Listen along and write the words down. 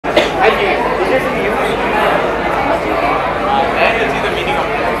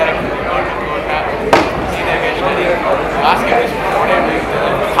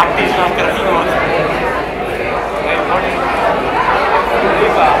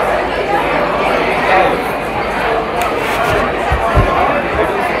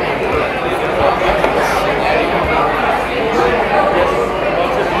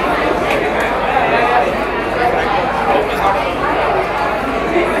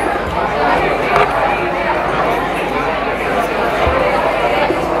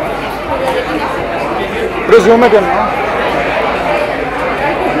zoom it in, no?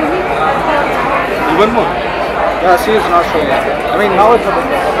 Even more? Yeah, see, it's not showing. I mean, now it's a bit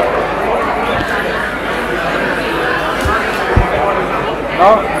better. No?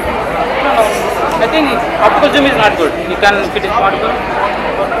 I think optical zoom is not good. You can fit it optical.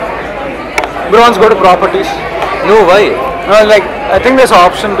 Bronze, go to properties. No, why? No, like, I think there's an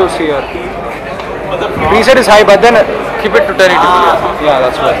option to see here. Preset is high, but then keep it to 1080p. Yeah,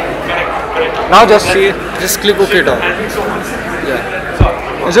 that's why. Now just see. Just click OK down.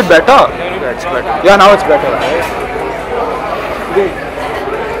 Yeah. Is it better? Yeah, it's better. Yeah, now it's better.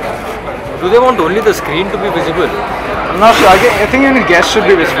 Do they want only the screen to be visible? I'm not sure. I think even guests should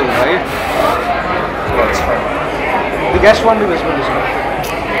be visible, right? That's fine. The guest won't be visible, isn't it?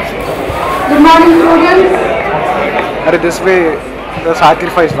 Good morning, students. This way, the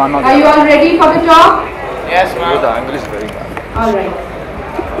sacrifice one or the Are you all ready for the talk? Yes, ma'am. The angle is very bad. All right.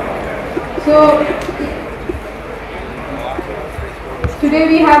 So, today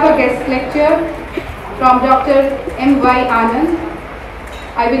we have a guest lecture from Dr. M.Y. Anand.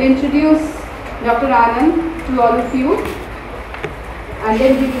 I will introduce Dr. Anand to all of you, and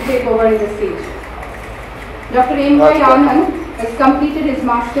then he will take over the stage. Dr. M.Y. Anand has completed his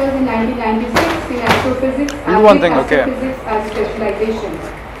master's in 1996 in astrophysics and astrophysics as specialization.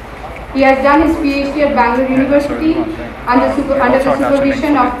 He has done his PhD at Bangalore University under the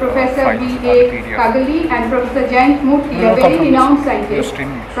supervision of Professor B.A. Kagali and Professor Jayant Murthy, a very renowned scientist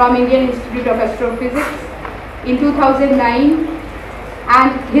from Indian Institute of Astrophysics in 2009,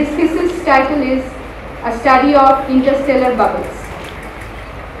 and his thesis title is A Study of Interstellar Bubbles.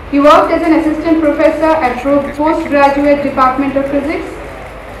 He worked as an assistant professor at Postgraduate Department of Physics,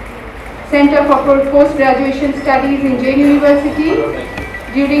 Center for Postgraduation Studies in Jain University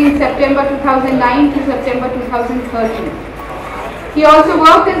during September 2009 to September 2013. He also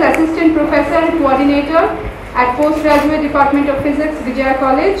worked as assistant professor and coordinator at Postgraduate Department of Physics, Vijaya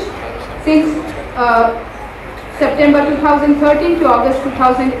College since September 2013 to August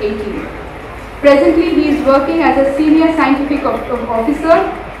 2018. Presently, he is working as a senior scientific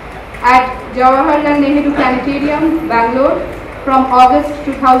officer at Jawaharlal Nehru Planetarium, Bangalore from August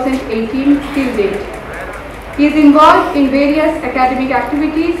 2018 till date. He is involved in various academic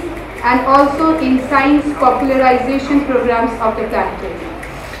activities and also in science popularization programs of the planetarium.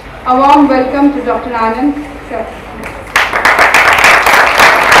 A warm welcome to Dr. Anand, sir.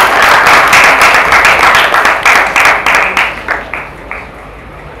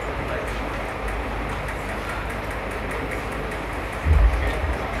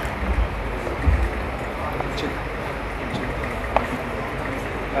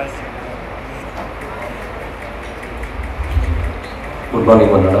 Good morning,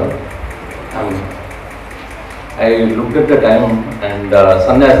 Vandana. I looked at the time and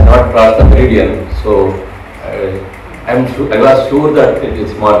sun has not crossed the meridian, so I was sure that it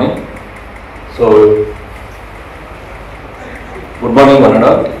is morning. So, good morning,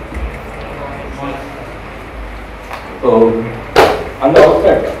 Vandana. So, on the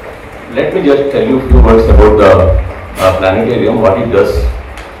outset, let me just tell you a few words about the planetarium, what it does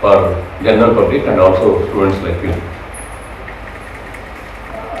for general public and also students like you.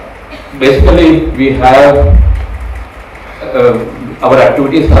 Basically, we have our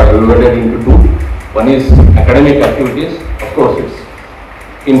activities are divided into two. One is academic activities. Of course, it's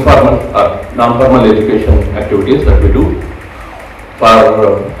informal or non-formal education activities that we do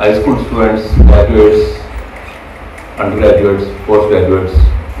for high school students, graduates, undergraduates, postgraduates,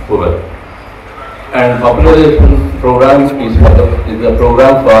 whoever. And popularization program is a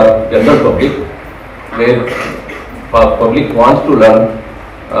program for general public, where public wants to learn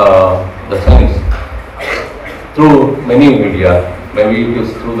the science through many media. Maybe it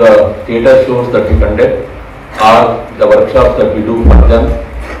is through the theatre shows that we conduct, or the workshops that we do for them,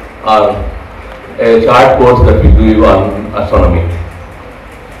 or a short course that we do on astronomy.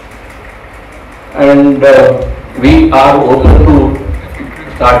 And we are open to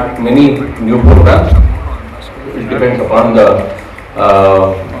start many new programs. It depends upon the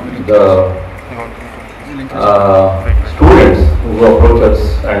students who approach us,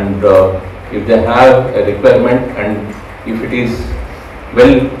 and if they have a requirement and if it is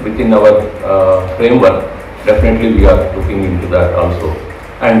well within our framework, definitely we are looking into that also.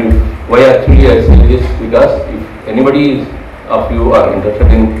 And why actually I say this, because if anybody of you are interested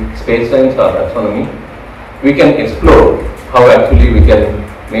in space science or astronomy, we can explore how actually we can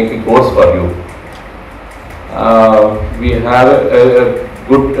make a course for you. We have a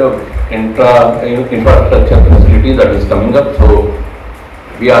good infrastructure facility that is coming up, so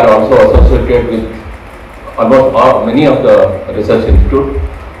we are also associated with almost many of the research institutes.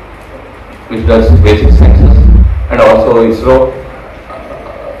 which does basic sciences, and also ISRO.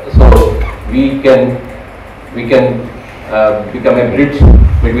 So we can become a bridge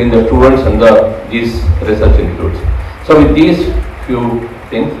between the students and these research institutes. So with these few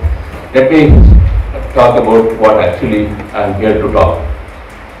things, let me talk about what actually I am here to talk.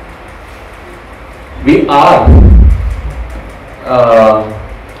 We are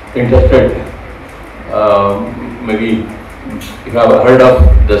interested, maybe you have heard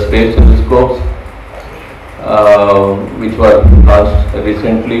of the space telescopes which were launched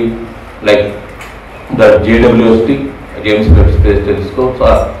recently, like the JWST, James Webb Space Telescopes,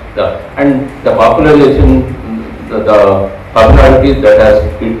 and the popularization, the popularity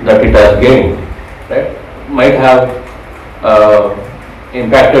that it has gained, right, might have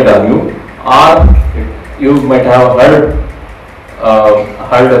impacted on you, or you might have heard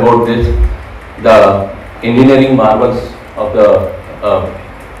about this, the engineering marvels of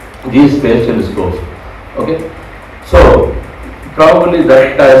these space telescopes. Okay, so probably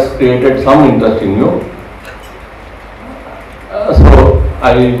that has created some interest in you. So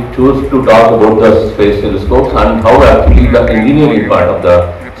I choose to talk about the space telescopes and how actually the engineering part of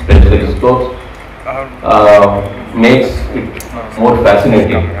the space telescopes makes it more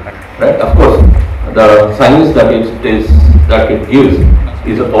fascinating, right? Of course, the science that it gives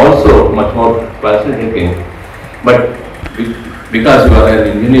is also much more fascinating, but because you are an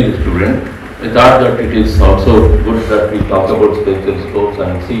engineering student, I thought that it is also good that we talk about space telescopes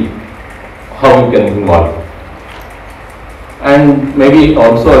and see how we can involve. And maybe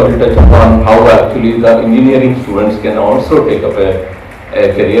also I will touch upon how actually the engineering students can also take up a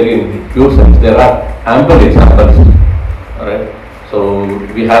career in pure science. There are ample examples, right? So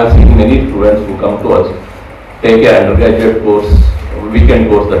we have seen many students who come to us, take an undergraduate course, weekend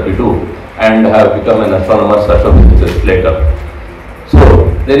course that we do, and have become an astronomer, astrophysicist later. So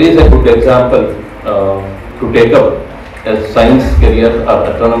there is a good example to take up a science career or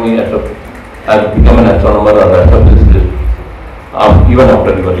astronomy, and become an astronomer or astrophysicist even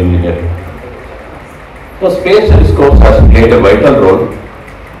after your engineering. So space telescopes has played a vital role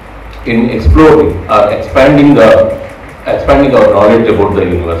in exploring or expanding our knowledge about the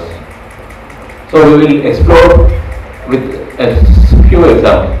universe. So we will explore with a few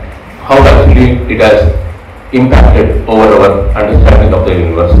examples how actually it has impacted over our understanding of the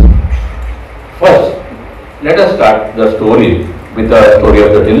universe. First, let us start the story with the story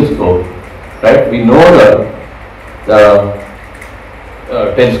of the telescope. Right? We know that the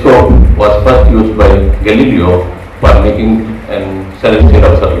telescope was first used by Galileo for making celestial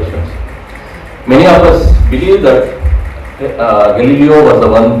observations. Many of us believe that Galileo was the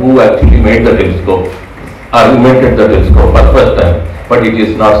one who actually made the telescope or invented the telescope for the first time, but it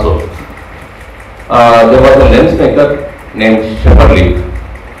is not so. There was a lens maker named Shepperly,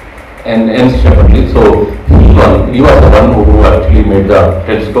 Ernst Shepperly. So he was the one who actually made the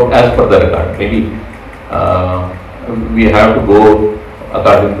telescope as per the record. Maybe we have to go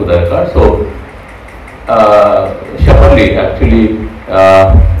according to the record. So Shepperly actually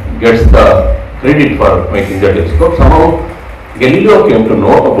gets the credit for making the telescope. Somehow Galileo came to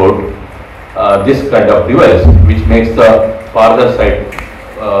know about this kind of device, which makes the farther side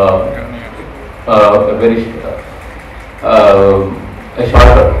very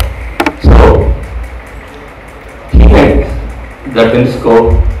shorter. So he made the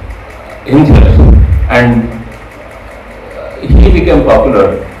telescope himself, and he became popular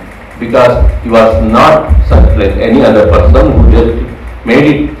because he was not such like any other person who just made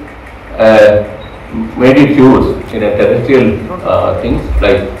it use in a terrestrial things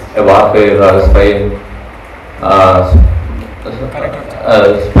like a warfare or a spying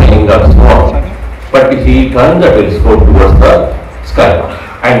or so on. But he turned the telescope towards the sky,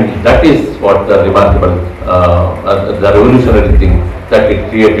 and that is what the remarkable, the revolutionary thing that it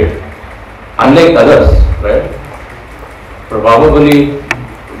created. Unlike others, right? Probably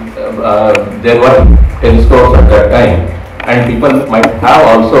there were telescopes at that time, and people might have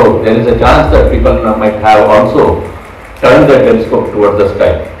also, there is a chance that people might have also turned the telescope towards the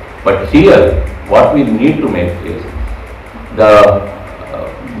sky. But here, what we need to make is the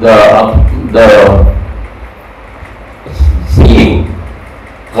seeing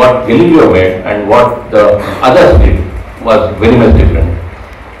what Galileo made and what the others did was very much different.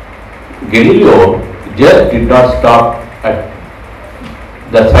 Galileo just did not stop at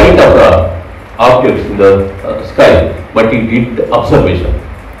the sight of the objects in the sky, but he did observation.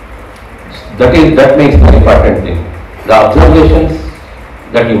 That makes the important thing. The observations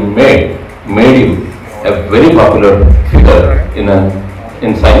that he made him a very popular figure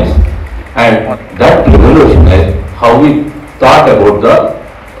in science, and that revolutionized how we thought about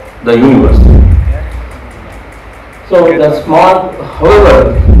the universe. So the small,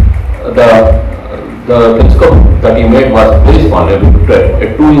 however, the telescope that he made was very small, a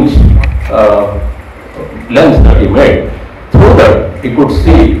 2-inch lens that he made. Through that, he could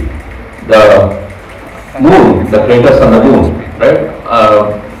see the moon, the craters on the moon, right?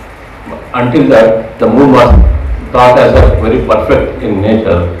 Until that, the moon was thought as a very perfect in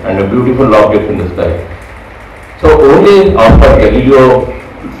nature and a beautiful object in the sky. So only after Galileo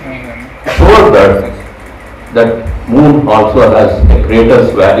showed that moon also has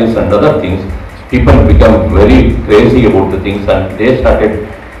craters, valleys and other things, people become very crazy about the things, and they started,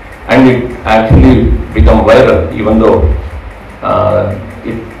 and it actually become viral, even though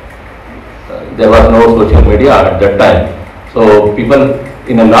there was no social media at that time. So people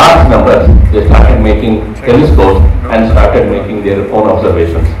in a large numbers, they started making telescopes and started making their own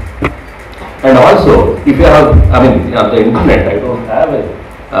observations. And also, if you have, on the internet, I don't have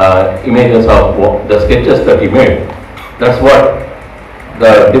images of the sketches that he made. That's what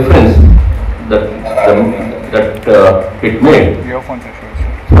the difference that it made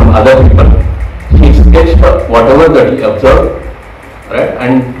from other people. He sketched whatever that he observed, right?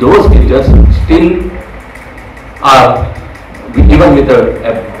 And those sketches still are, even with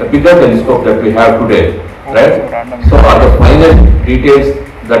a bigger telescope that we have today, right? So are the finest details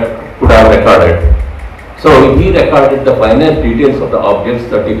that could have recorded. So he recorded the finest details of the objects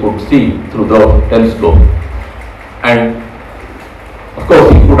that he could see through the telescope. And of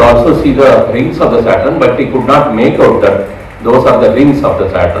course, he could also see the rings of the Saturn, but he could not make out that those are the rings of the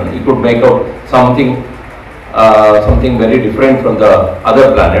Saturn. He could make out something very different from the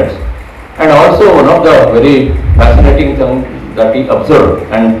other planets. And also one of the very fascinating things that he observed,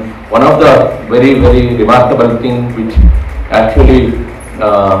 and one of the very, very remarkable things which actually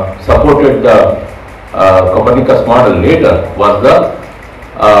supported the Copernicus model later was the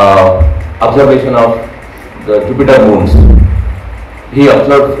observation of the Jupiter moons. He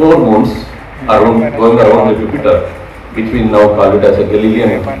observed 4 moons going around the Jupiter, which we now call it as a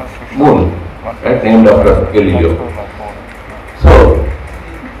Galilean moon, right, named after Galileo. So,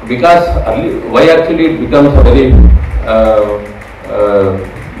 because why actually it becomes a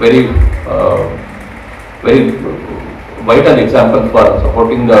very vital example for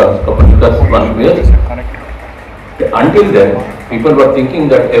supporting the Copernicus one wave. Until then, people were thinking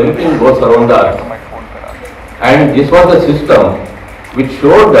that everything goes around the Earth, and this was the system which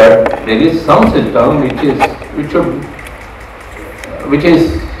showed that there is some system which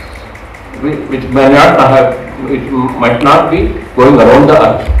might not be going around the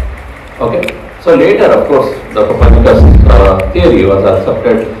Earth. Okay. So later, of course, the Copernicus theory was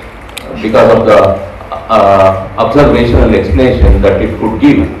accepted because of the observational explanation that it could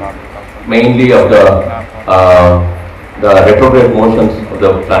give, mainly of the retrograde motions of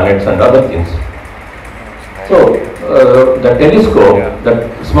the planets and other things. So the telescope,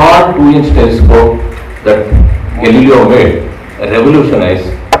 that small 2-inch telescope that Galileo made, revolutionized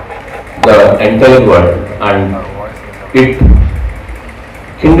the entire world, and it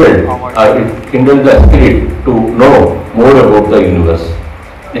kindled the spirit to know more about the universe.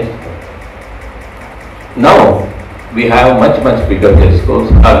 Next. Now we have much bigger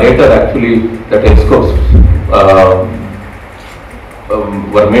telescopes. Later, actually, the telescopes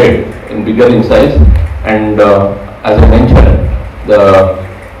were made bigger in size, and as I mentioned, the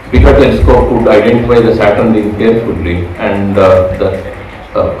bigger telescope could identify the Saturn ring carefully, and the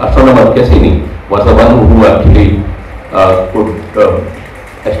astronomer Cassini was the one who actually could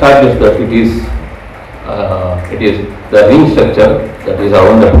establish that it is the ring structure that is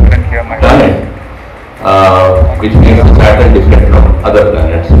around the planet, which makes the Saturn different from other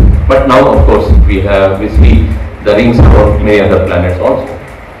planets. But now, of course, we see the rings around many other planets also.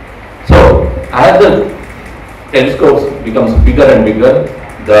 So, as the telescopes becomes bigger and bigger,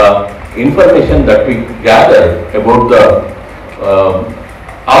 the information that we gather about the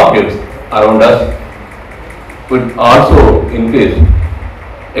objects around us would also increase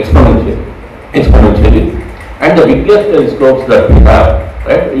exponentially. And the biggest telescopes that we have,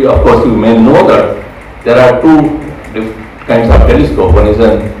 right? Of course, you may know that there are 2 kinds of telescope. One is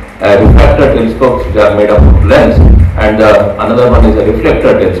a refractor telescopes, which are made of lens, and another one is a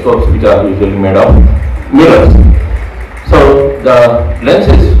reflector telescopes, which are usually made of mirrors. So the lens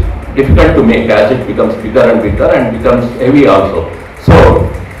is difficult to make as it becomes bigger and bigger and becomes heavy also. So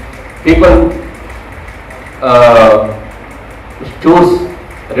people choose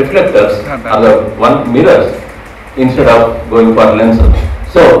reflectors or the mirrors instead of going for lenses.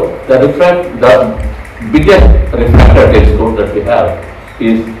 So the biggest refractor telescope that we have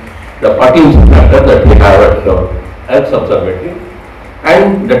is the 14-inch refractor that we have at Hertz Observatory,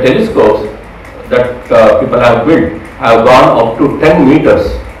 And the telescopes that people have built have gone up to 10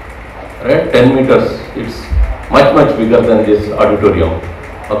 meters, right? 10 meters, it's much bigger than this auditorium,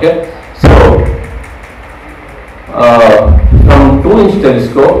 okay? So, from 2-inch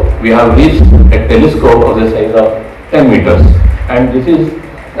telescope, we have reached a telescope of the size of 10 meters. And this is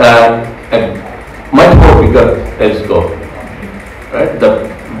a much more bigger telescope, right? The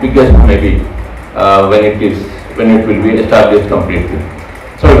biggest maybe when it will be established completely.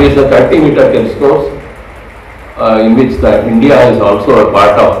 So it is a 30-meter telescope in which India is also a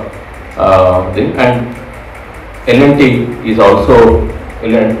part of and L&T is also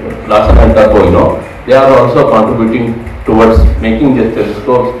Larsen and Toubro, they are also contributing towards making these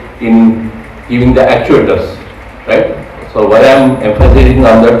telescopes in giving the actuators, right? So why I am emphasizing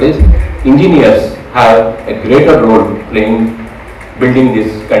on that is engineers have a greater role playing building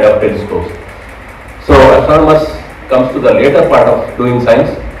this kind of telescopes. So astronomers comes to the later part of doing science,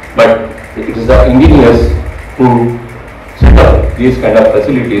 but it is the engineers who set up these kind of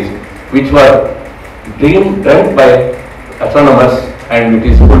facilities which were dreamed by astronomers and it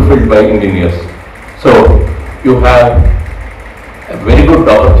is fulfilled by engineers. So you have a very good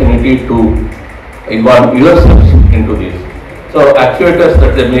opportunity to involve yourselves into this. So actuators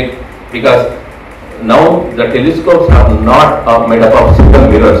that they make, because now the telescopes are not made up of single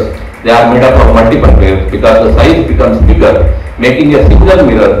mirrors, they are made up of multiple mirrors because the size becomes bigger. Making a single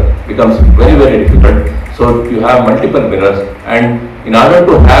mirror becomes very difficult. So you have multiple mirrors, and in order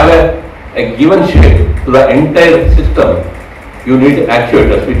to have a given shape to the entire system, you need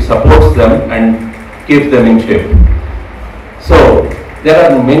actuators which supports them and keeps them in shape. So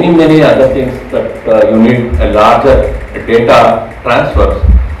there are many other things that you need a larger data transfers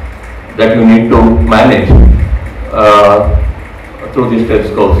that you need to manage through these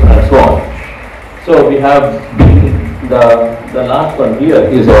telescopes and so on. So we have the last one here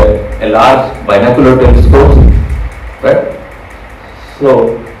is a large binocular telescope, right?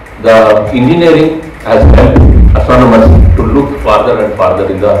 So the engineering has helped astronomers to look farther and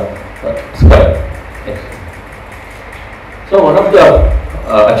farther in the sky. Next. So one of the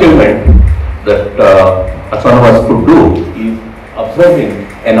achievements that astronomers could do is observing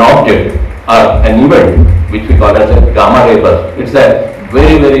an object or an event which we call as a gamma ray burst. It's a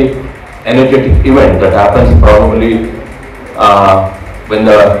very energetic event that happens probably when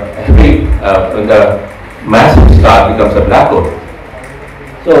the massive star becomes a black hole.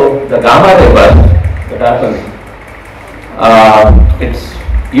 So the gamma ray burst that happens, it's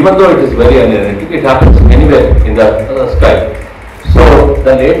even though it is very energetic, it happens anywhere in the sky. So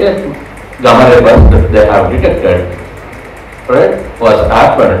the latest gamma ray burst that they have detected, right, was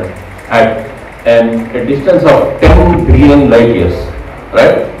happened at a distance of 10 billion light years,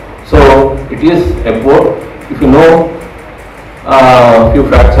 right? So it is about, if you know a few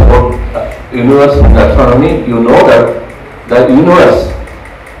facts about universe and astronomy, you know that the universe,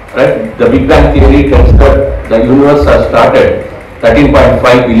 right, the Big Bang theory tells that the universe has started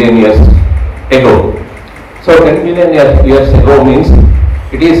 13.5 billion years ago. So 10 billion years ago means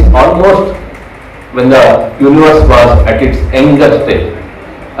it is almost when the universe was at its younger stage,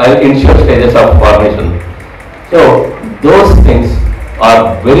 initial stages of formation. So those things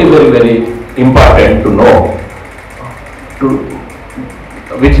are very important to know,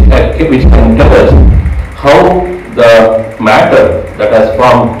 which can tell us how the matter that has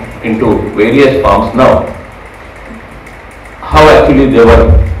formed into various forms now, how actually they were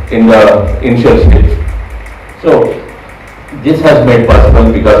in the initial stage. So this has made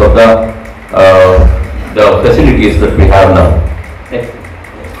possible because of the facilities that we have now. Next.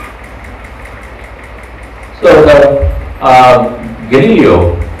 So the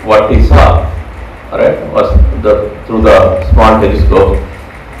Galileo, what he saw, right, was through the small telescope,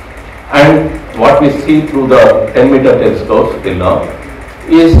 and what we see through the 10-meter telescopes till now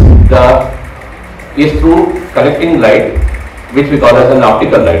is through collecting light, which we call as an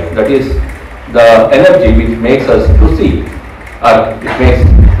optical light. That is the energy which makes us to see, or it makes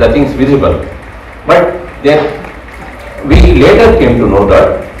the things visible. But then we later came to know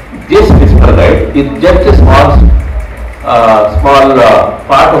that this visible light is just a small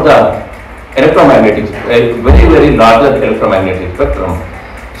part of the electromagnetic, a very larger electromagnetic spectrum.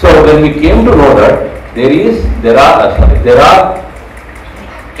 So when we came to know that there are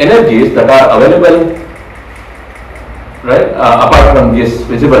energies that are available, right, apart from this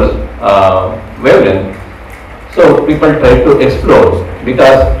visible wavelength. So people try to explore,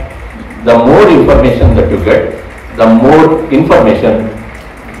 because the more information that you get, the more information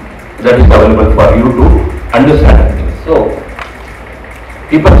that is available for you to understand things. So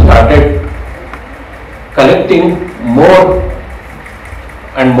people started collecting more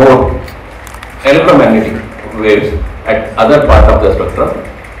and more electromagnetic waves at other part of the spectrum.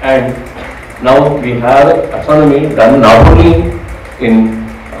 And now we have astronomy done not only in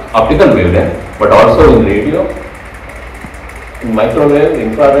optical wavelength but also in radio, in microwave,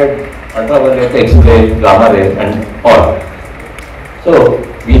 infrared, ultraviolet, X-ray, gamma ray, and all. So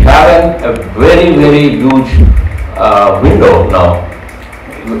we have a very, very huge window now,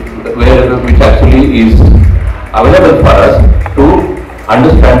 which actually is available for us to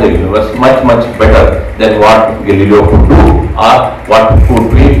understand the universe much, much better than what Galileo could do or what could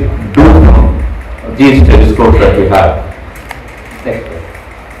we do from these telescopes that we have. Next one.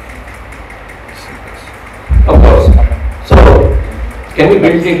 Of course. So, can we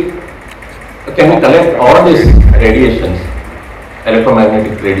build it? Can we collect all these radiations,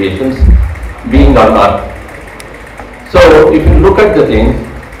 electromagnetic radiations, being on Earth? So, if you look at the thing,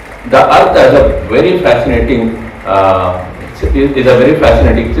 the Earth has a very fascinating, is a very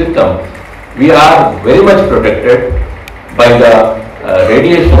fascinating system. We are very much protected by the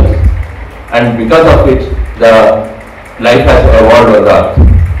radiations, and because of which the life has evolved on the Earth.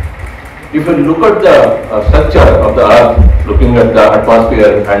 If you look at the structure of the Earth, looking at the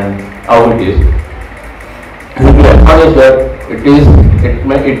atmosphere and how it is, you will be astonished that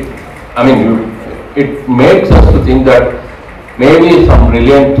it makes us to think that maybe some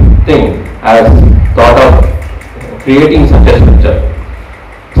brilliant thing has thought of creating such a structure.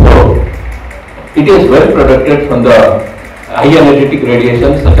 So, it is well protected from the high energetic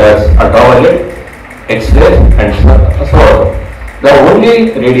radiations such as ultraviolet, X-rays, and so on. The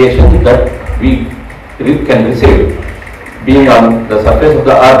only radiation that we can receive being on the surface of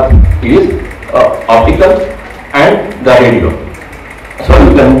the Earth is optical and the radio. So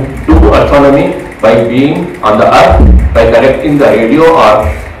you can do astronomy by being on the Earth by collecting the radio or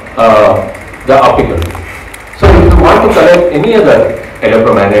the optical. So if you want to collect any other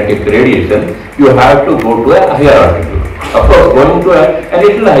electromagnetic radiation, you have to go to a higher altitude. Of course, going to a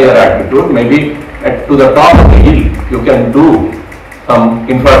little higher altitude, maybe to the top of the hill, you can do some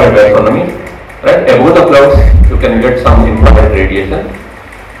infrared astronomy, right? Above the clouds, you can get some infrared radiation,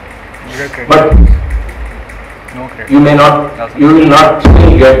 but you will not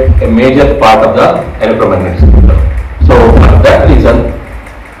still get a major part of the electromagnetic spectrum. So for that reason,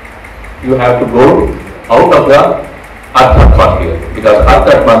 you have to go out of the Earth atmosphere, because Earth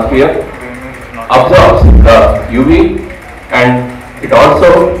atmosphere absorbs the UV and it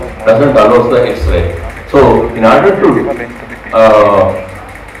also doesn't allow the X-ray. So in order to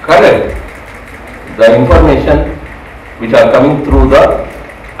collect the information which are coming through the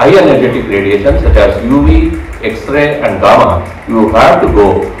high energetic radiation such as UV, X-ray and gamma, you have to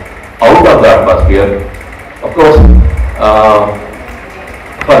go out of the atmosphere. Of course,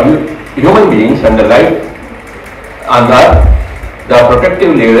 for human beings and the life on the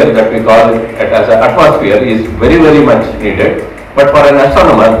protective layer that we call it as an atmosphere is very, very much needed. But for an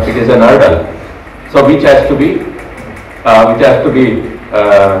astronomer, it is an hurdle. So which has to be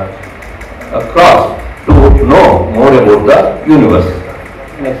crossed to know more about the universe.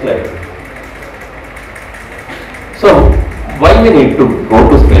 Next slide. So why we need to go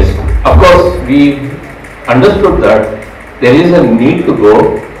to space? Of course, we understood that there is a need to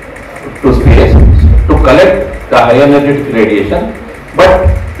go to space to collect the high energetic radiation, but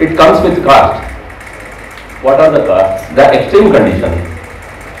it comes with cost. What are the costs? The extreme condition.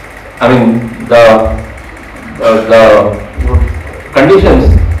 I mean, the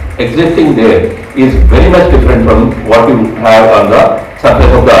conditions existing there is very much different from what you have on the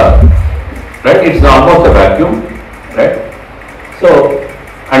surface of the Earth. Right? It's almost a vacuum. Right? So,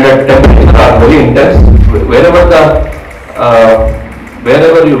 and the temperatures are very intense.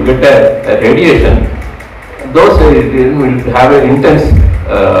 Wherever you get a radiation, those will have an intense,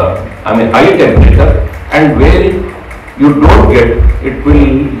 high temperature, and where you don't get, it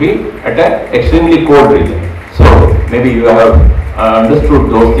will be at an extremely cold region. So maybe you have understood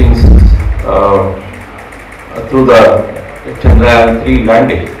those things through the Chandrayaan-3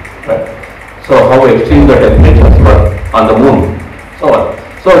 landing, right? So how extreme the temperatures were on the moon, so on.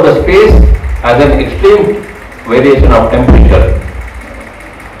 So the space has an extreme variation of temperature.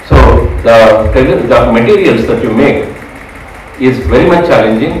 So the materials that you make is very much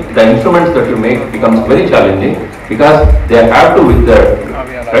challenging. The instruments that you make becomes very challenging because they have to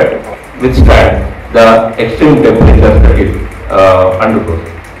withstand the extreme temperatures that it undergoes,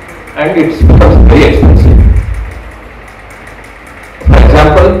 and it becomes very expensive. For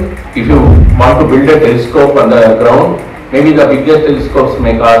example, if you want to build a telescope on the ground, maybe the biggest telescopes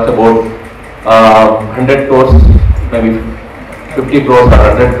may cost about 100 crores, maybe 50 crores or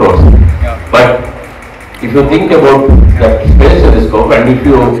 100 crores. But if you think about that space telescope and if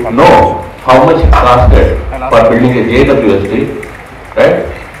you know how much it costed for building a JWST, right?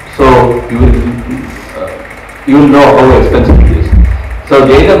 So you will know how expensive it is. So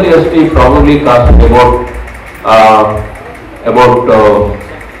JWST probably cost about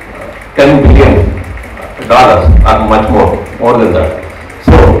 $10 billion or much more than that.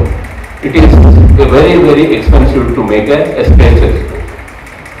 So it is very, very expensive to make a space telescope,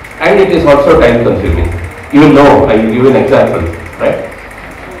 and it is also time consuming. You will know, I will give you an example, right?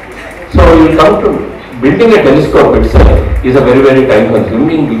 So you will come to building a telescope itself is a very, very time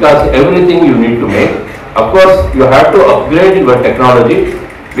consuming because everything you need to make. Of course, you have to upgrade your technology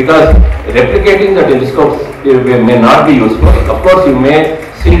because replicating the telescopes may not be useful. Of course, you may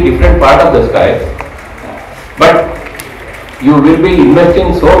see different part of the sky, but you will be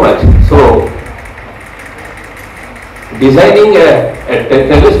investing so much. So designing a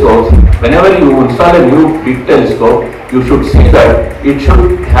telescope, whenever you install a new big telescope, you should see that it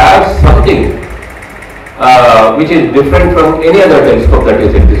should have something which is different from any other telescope that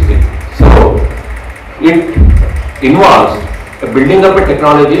is existing. So it involves building up a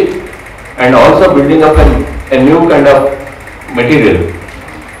technology and also building up a new kind of material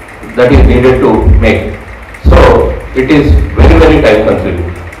that is needed to make. So it is very, very time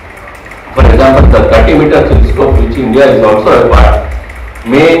consuming. For example, the 30-meter telescope, which India is also a part,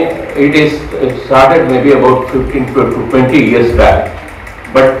 it started maybe about 15 to 20 years back.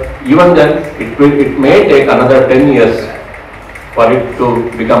 But even then, it may take another 10 years for it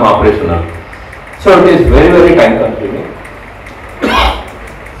to become operational. So it is very, very time consuming.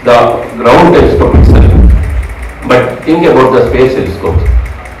 The ground telescope itself. But think about the space telescopes.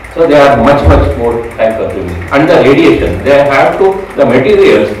 So they are much, much more time consuming. And the radiation, the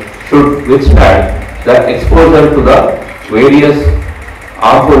materials should withstand the exposure to the various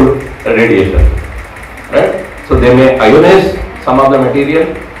harmful radiation. Right? So they may ionize some of the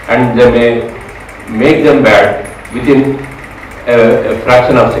material and they may make them bad within a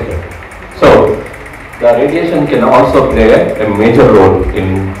fraction of a second. So the radiation can also play a major role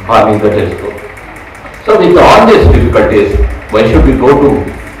in harming the telescope. So with all these difficulties, why should we go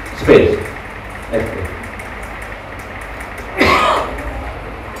to space?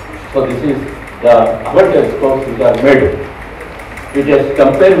 So this is the Hubble telescopes which are made. We just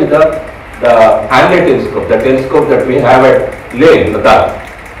compare with the Hanley telescope, the telescope that we have at Leh, Ladakh.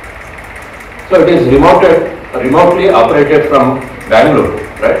 So it is remotely operated from Bangalore,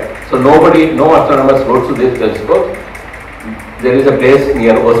 right? So no astronomers goes to this telescope. There is a place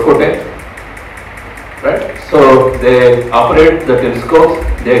near Hoskote, right? So they operate the telescopes,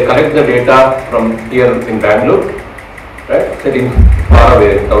 they collect the data from here in Bangalore, right? Sitting far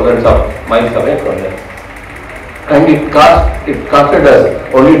away, thousands of miles away from there. And it costed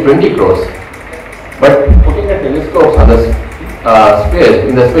us only 20 crores. But putting a telescope on the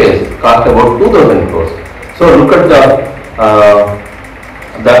space cost about 2,000 crores. So look at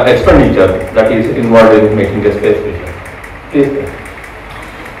the expenditure that is involved in making a space station.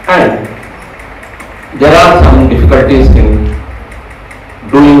 And there are some difficulties in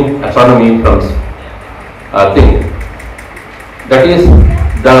doing astronomy from thing. That is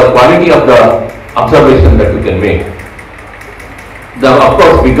the quality of the observation that you can make. Of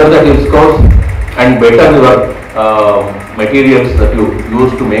course, bigger the telescopes and better your materials that you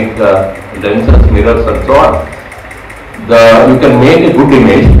use to make the lenses, mirrors and so on, you can make a good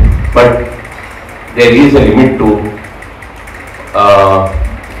image, but there is a limit to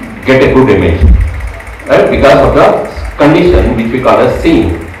get a good image, right? Because of the condition which we call as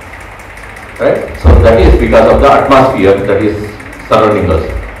seeing, right? So that is because of the atmosphere that is surrounding us.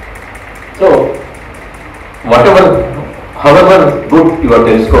 So however good your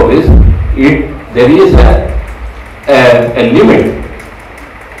telescope is, there is a limit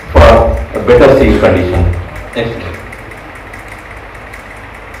for a better seeing condition. Next.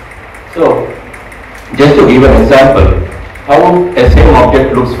 So just to give an example, how a same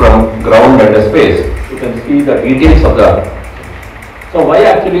object looks from ground and a space, you can see the details of the. So why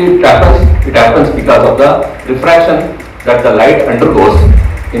actually it happens? It happens because of the refraction that the light undergoes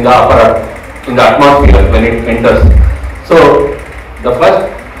in the atmosphere when it enters. So the first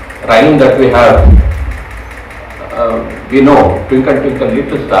rhyme that we have, we know, twinkle twinkle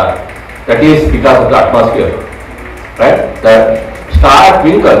little star, that is because of the atmosphere, right? The star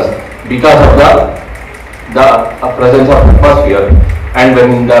twinkles because of the presence of atmosphere, and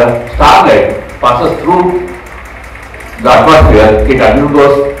when the starlight passes through the atmosphere, it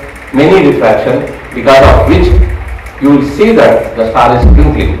undergoes many refraction, because of which you will see that the star is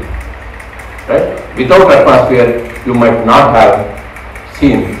twinkling, right? Without atmosphere, you might not have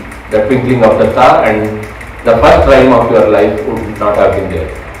seen the twinkling of the star, and the first rhyme of your life would not have been there.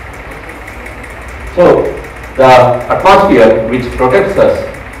 So the atmosphere which protects us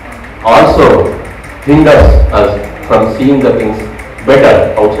also hinders us from seeing the things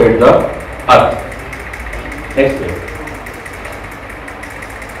better outside the earth. Next slide.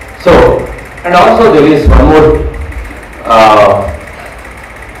 So, and also there is one more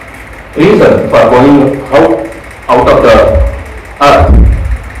reason for going out of the earth.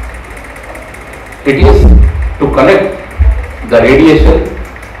 It is to collect the radiation,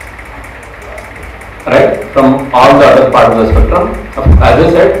 right, from all the other parts of the spectrum. As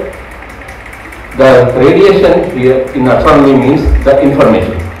I said, the radiation here in astronomy means the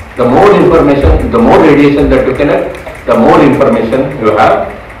information. The more information, the more radiation that you collect, the more information you have,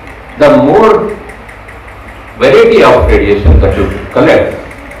 the more variety of radiation that you collect,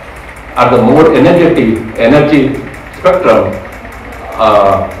 or the more energy spectrum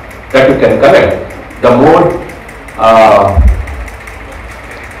that you can collect, the more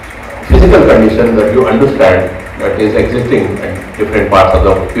physical conditions that you understand that is existing in different parts of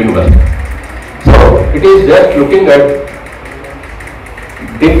the universe. So it is just looking at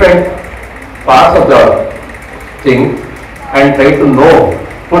different parts of the thing and try to know,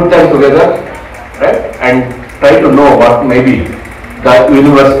 put them together, right, and try to know what may be the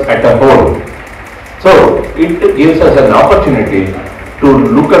universe at a whole. So it gives us an opportunity to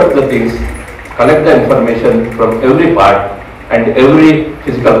look at the things, collect the information from every part and every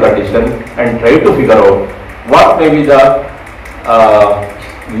physical condition and try to figure out what may be the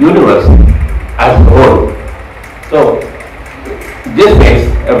universe as a whole. So this makes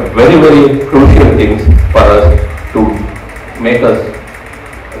a very, very crucial thing for us to make us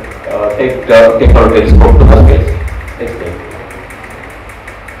take our telescope to the space. Next slide.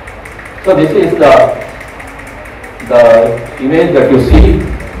 So this is the image that you see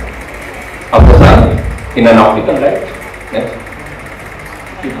of the sun in an optical light. Next.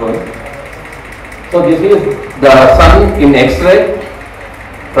 Keep going. So this is the sun in X-ray.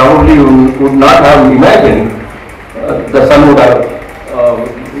 Probably you would not have imagined the sun would have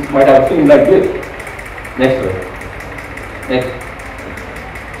might have seen like this. Next slide. Next.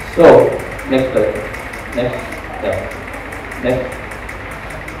 So next slide. Next. Yeah. Next.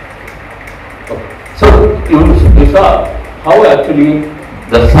 Okay. So you saw how actually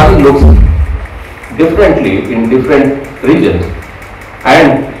the sun looks differently in different regions,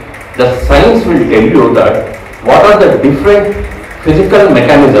 and the science will tell you that what are the different physical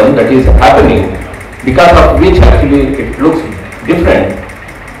mechanism that is happening because of which actually it looks different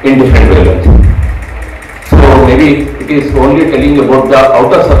in different wavelengths. So maybe it is only telling about the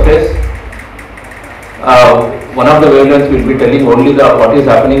outer surface. One of the wavelengths will be telling only what is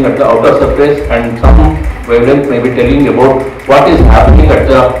happening at the outer surface, and some wavelength may be telling about what is happening at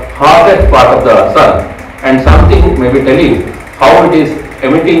the hottest part of the sun, and something may be telling how it is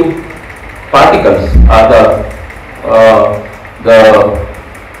emitting particles or the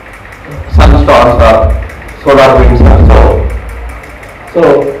sunstorms or solar winds and so on. So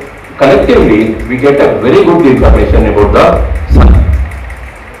collectively we get a very good information about the sun.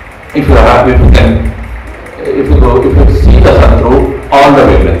 If you see the sun through all the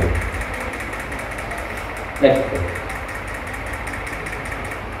wavelengths. Next.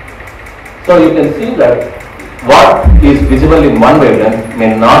 So you can see that what is visible in one wavelength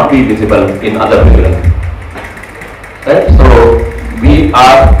may not be visible in other wavelengths. Right? So we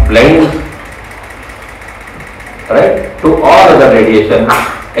are blind, right, to all other radiation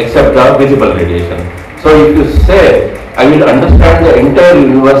except the visible radiation. So if you say, I will understand the entire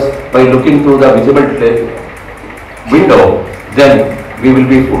universe by looking through the visible window, then we will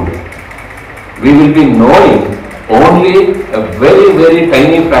be fooled. We will be knowing only a very, very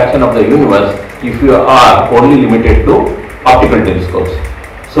tiny fraction of the universe if you are only limited to optical telescopes.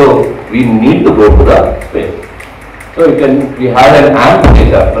 So we need to go to the space. So we had an amp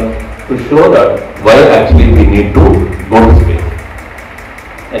example to show that why actually we need to go to space.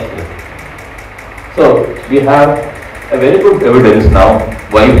 Next slide. So we have a very good evidence now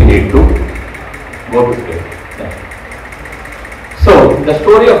why we need to go to space. Yeah. So the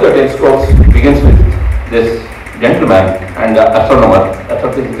story of the telescopes begins with this gentleman and astronomer,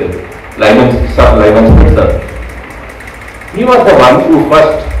 astrophysicist, Sir Lyman Spitzer. He was the one who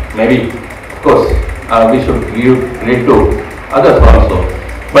first, maybe, of course, we should give credit to others also,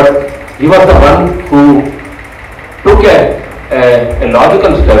 but he was the one who took a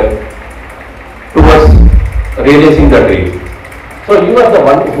logical step towards realizing the dream. So he was the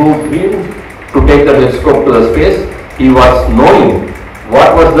one who dreamed to take the telescope to the space. He was knowing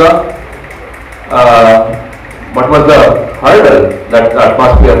what was the hurdle that the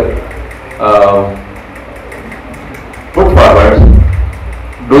atmosphere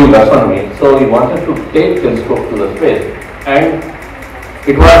doing astronomy. So he wanted to take telescope to the space, and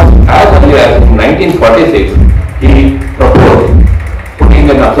it was as early as 1946 he proposed putting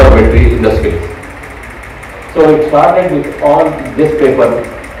an observatory in the space. So it started with all this paper,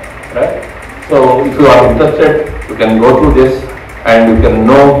 right? So if you are interested, you can go through this and you can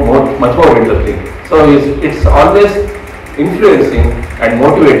know much more interesting. So it's always influencing and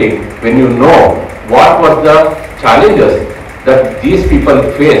motivating when you know what was the challenges that these people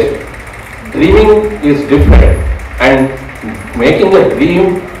faced. Dreaming is different, and making a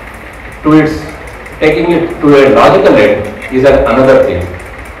dream taking it to a logical end is another thing.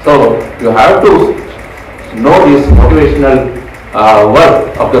 So you have to know this motivational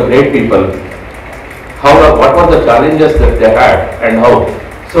work of the great people. What were the challenges that they had and how?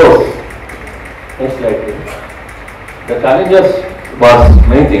 So, next slide please. The challenges was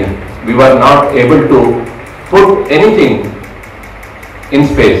many things. We were not able to put anything in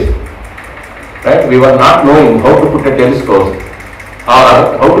space, right? We were not knowing how to put a telescope or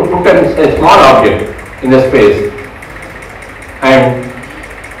how to put a small object in the space and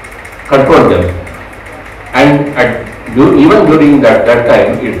control them. And even during that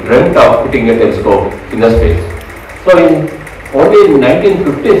time, it dreamt of putting a telescope in the space. So only in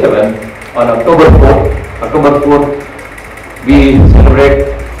 1957, on October 4th, we celebrate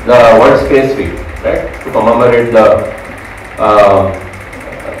the World Space Week, right? To commemorate the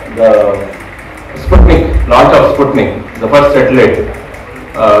Sputnik, launch of Sputnik, the first satellite,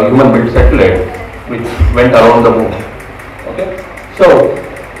 human-built satellite, which went around the moon. Okay, so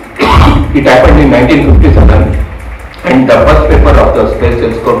it happened in 1957, and the first paper of the space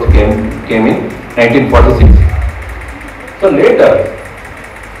telescopes came in 1946. So later,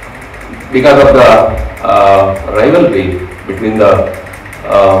 because of the rivalry between the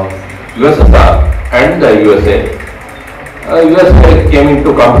USSR and the USA, USA came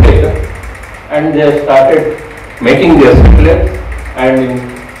into competition, and they started making their satellites, and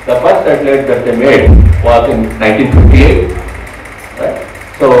the first satellite that they made was in 1958, right?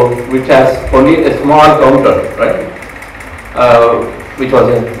 So, which has only a small counter, right? Which was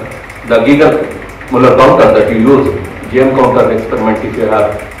the Geiger-Müller counter that you use, GM counter experiment. If you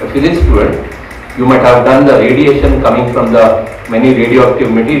are a physics student, you might have done the radiation coming from the many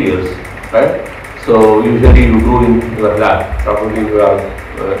radioactive materials, right? So usually you do in your lab, probably you are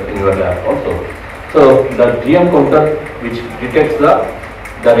in your lab also. So the GM counter which detects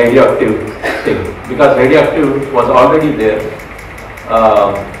the radioactive thing, because radioactive was already there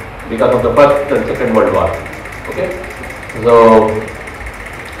because of the First and Second World War. Okay, so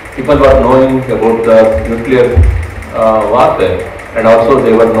people were knowing about the nuclear warfare, and also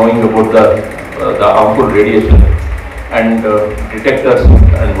they were knowing about the harmful radiation, and detectors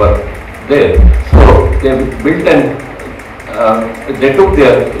and were there. So they built they took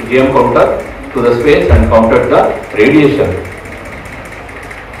their GM counter to the space and counted the radiation.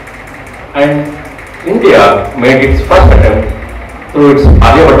 And India made its first attempt through its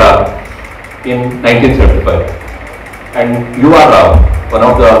Aryabhata in 1975. And U.R. Rao, one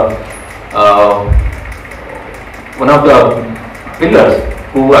of the pillars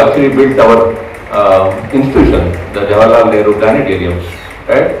who actually built our institution, the Jawaharlal Nehru Planetarium,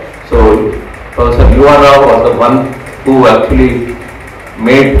 right? So Professor U.R. Rao was the one who actually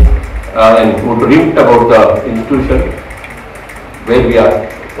made and who dreamed about the institution where we are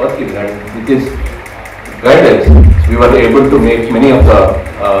working, and with his guidance we were able to make many of the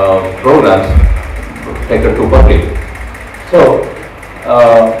programs taken to public. So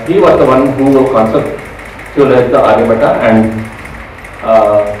he was the one who conceptualized the Aryabhata and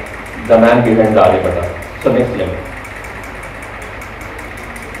the man behind the Aryabhata. So next slide.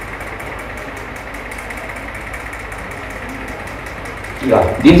 Yeah,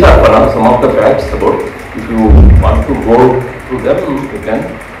 these are some of the facts about. If you want to go through them, you can.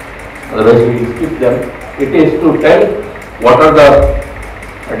 Otherwise, we will skip them. It is to tell what are the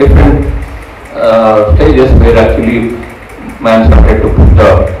different stages where actually man started to put the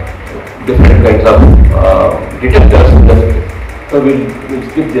different kinds of detectors in the space. So we'll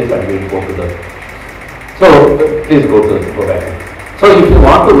skip this and we'll go to the. So please go back. So if you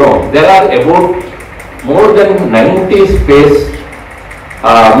want to know, there are about more than 90 space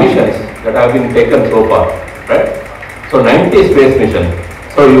missions that have been taken so far, right? So 90 space missions.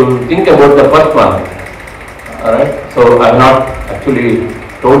 So you think about the first one, alright? So I have not actually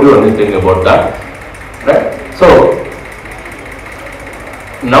told you anything about that, right? So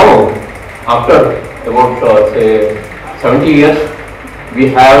now, after about say 70 years, we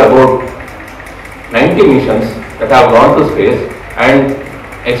have about 90 missions that have gone to space and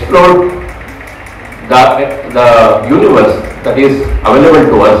explored the universe that is available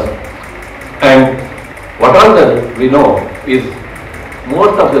to us, and what all that we know is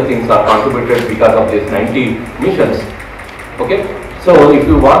most of the things are contributed because of these 90 missions. Okay, so if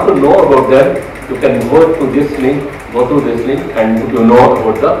you want to know about them, you can go to this link, and you know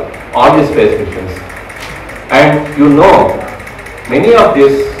about all the space missions. And you know, many of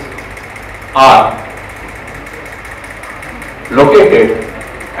these are located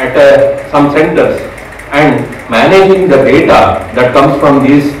at some centers, and managing the data that comes from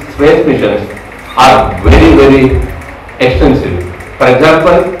these space missions are very, very extensive. For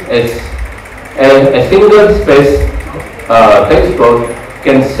example, a single space telescope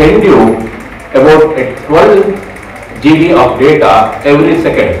can send you about 12 GB of data every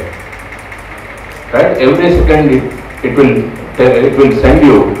second. Right? Every second it will send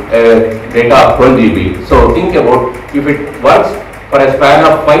you data of 12 GB. So think about, if it works for a span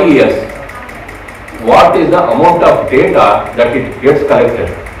of 5 years, what is the amount of data that it gets collected,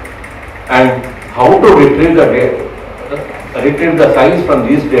 and how to retrieve the data, retrieve the size from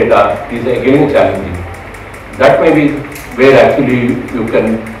these data is again challenging. That may be where actually you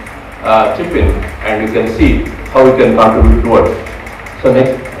can chip in, and you can see how you can contribute towards. So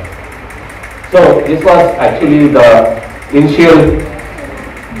next. So this was actually the initial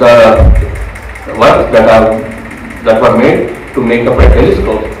work that were made to make up a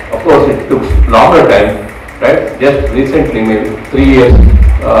telescope. Of course, it took longer time, right? Just recently, maybe 3 years,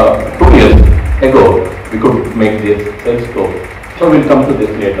 2 years ago, we could make this telescope. So we'll come to this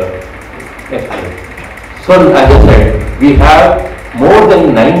later. Next slide. So as I said, we have more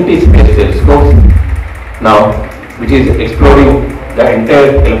than 90 space telescopes now, which is exploring the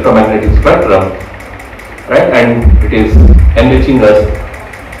entire electromagnetic spectrum, right? And it is enriching us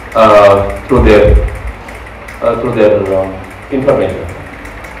through their information.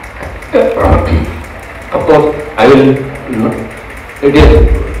 Of course, it is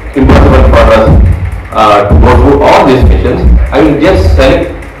impossible for us to go through all these missions. I will just select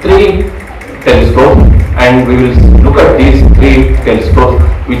 3 telescopes, and we will look at these 3 telescopes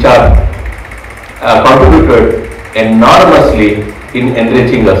which are contributed enormously in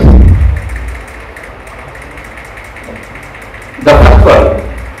enriching us. The first one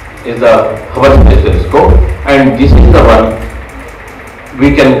is the Hubble Space Telescope, and this is the one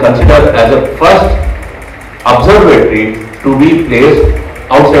we can consider as a first observatory to be placed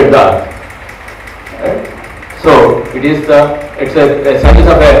outside the Earth. Right? So it's a size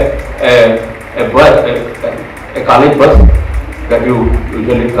of a college bus that you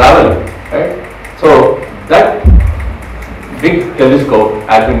usually travel. Right? So that big telescope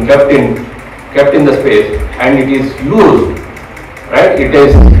has been kept in the space, and it is used. Right? It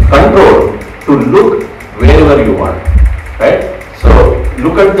is controlled to look wherever you want. Right? So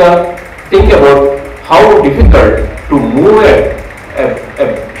think about how difficult to move a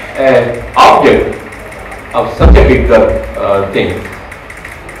object of such a big thing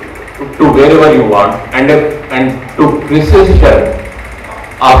to wherever you want, and to precision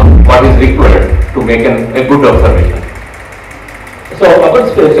of what is required to make a good observation. So Hubble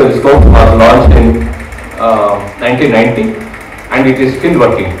Space Telescope was launched in 1990, and it is still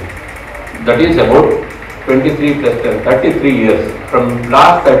working. That is about 23 plus 10, 33 years. From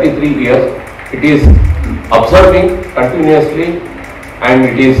last 33 years, it is observing continuously, and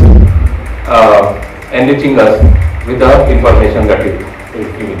it is enriching us with the information that it is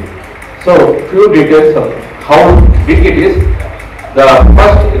giving. So few details of how big it is. The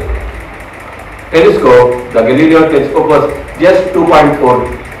first telescope, the Galileo telescope, was just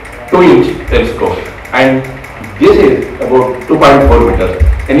 2.42-inch telescope, and this is about 2.4 meters.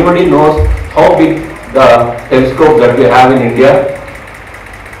 Anybody knows how big the telescope that we have in India?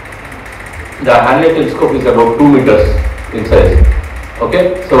 The Hanley telescope is about 2 meters in size.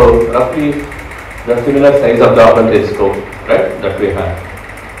 Okay, so roughly the similar size of the Hubble telescope, right, that we have.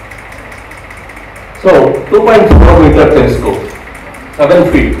 So 2.4 meter telescope,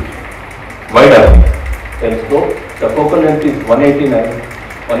 7 feet wider telescope. The focal length is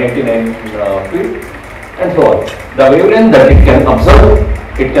 189 feet, and so on. The wavelength that it can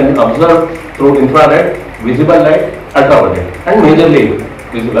observe through infrared, visible light, ultraviolet, and majorly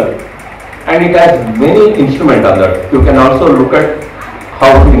visible. And it has many instruments on that. You can also look at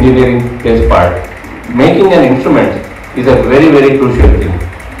how engineering plays part. Making an instrument is a very, very crucial thing.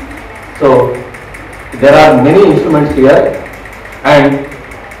 So there are many instruments here, and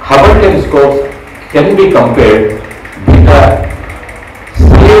Hubble telescopes can be compared with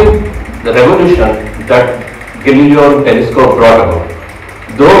the revolution that Galileo telescope brought about.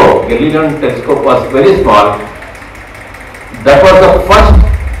 Though Galileo telescope was very small, that was the first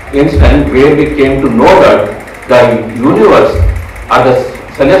instant where we came to know that the universe or the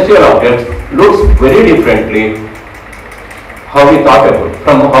celestial objects looks very differently from how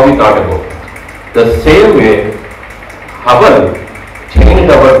we thought about. The same way Hubble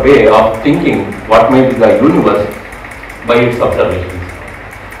changed our way of thinking what may be the universe by its observations.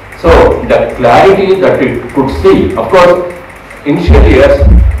 So the clarity that it could see, of course, initial years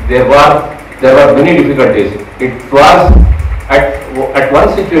there were many difficulties. It was at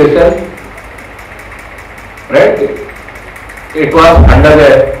one situation, right? It was under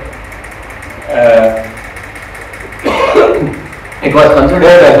it was considered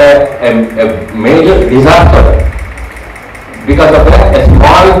as a major disaster because of a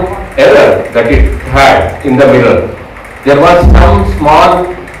small error that it had in the mirror. There was some small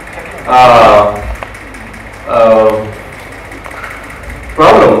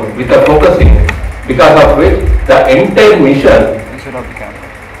problem with the focusing, because of which the entire mission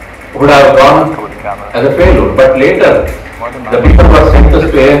would have gone as a failure. But later, the people were sent to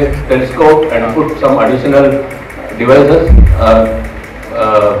space telescope and put some additional devices,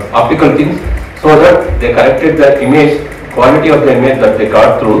 optical things, so that they corrected the image, quality of the image that they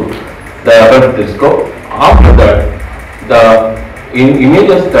got through the Hubble telescope. After that, the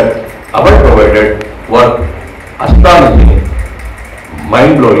images that Hubble provided were astonishing,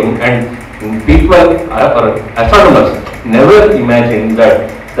 mind-blowing, and people or astronomers never imagined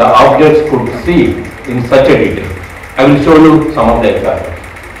that the objects could see in such a detail. I will show you some of the examples.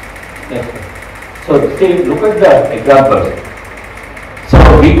 Next. So see, look at the examples. So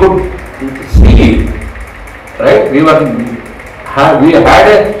we could see, right? We had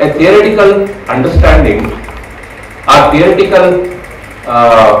a theoretical understanding, or theoretical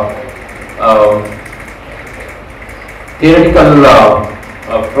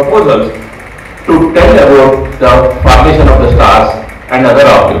proposals to tell about the formation of the stars and other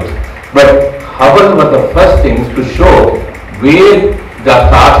objects. But Hubble was the first things to show where the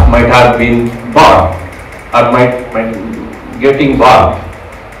stars might have been born or might getting born,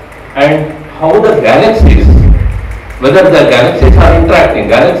 and how the galaxies, whether the galaxies are interacting.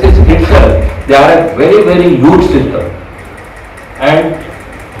 Galaxies itself, they are a very, very huge system. And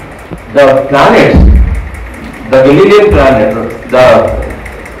the planets, the Galilean planet,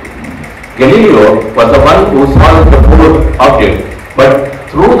 Galileo was the one who saw the fourth object, but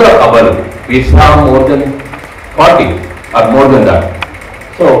through the Hubble we saw more than 40 or more than that.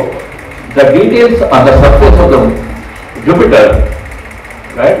 So the details on the surface of the Jupiter,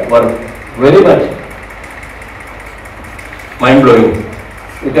 right, were very much mind-blowing.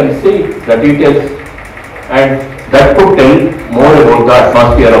 You can see the details, and that could tell more about the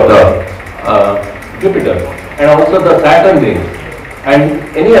atmosphere of the Jupiter, and also the Saturn rings and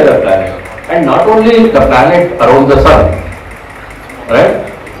any other planet, and not only the planet around the sun, right?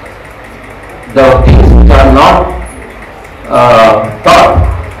 The things which are not thought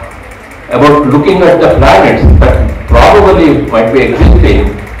about, looking at the planets that probably might be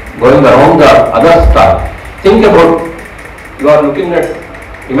existing going around the other star. Think about, you are looking at,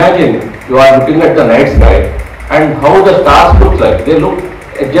 imagine you are looking at the night sky and how the stars look like. They look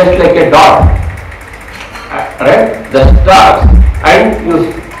just like a dot, right? The stars. And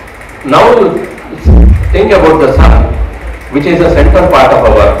now you think about the sun, which is the central part of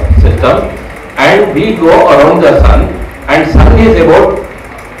our system, and we go around the sun, and sun is about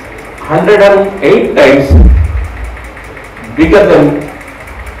 108 times bigger than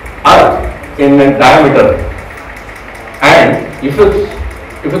Earth in diameter. And if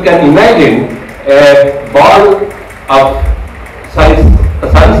you can imagine a ball of sun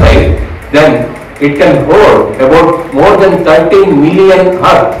size, then it can hold about more than 13 million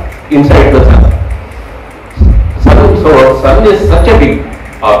Earth inside the sun. So sun is such a big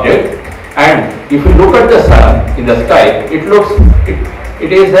object, and if you look at the sun in the sky,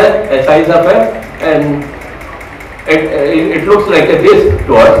 it is a size of it looks like a disc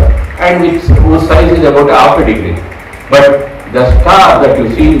to us, and whose size is about half a degree. But the star that you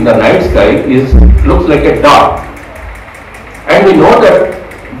see in the night sky looks like a dot, and we know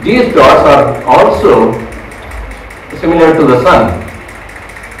that these dots are also similar to the sun.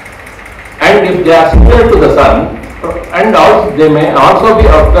 And if they are similar to the sun, and also they may also be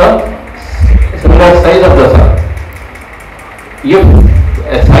of the similar size of the sun. If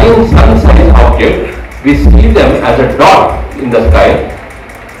a sun size object, we see them as a dot in the sky.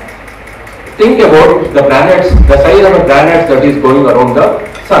 Think about the planets, the size of the planets that is going around the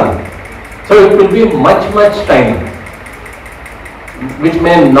sun. So it will be much tiny, which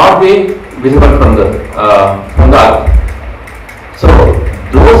may not be visible from the Earth. So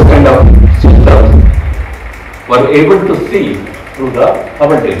those kind of systems were able to see through the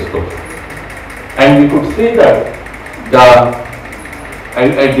Hubble telescope. And we could see that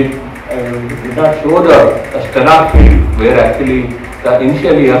I did not show the stellar field where actually the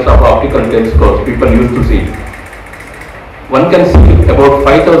initial years of optical telescopes people used to see. One can see about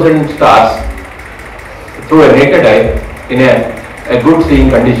 5,000 stars through a naked eye in a good seeing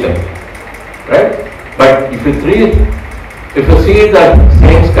condition, right? But if you see the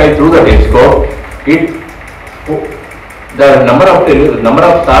same sky through the telescope, the number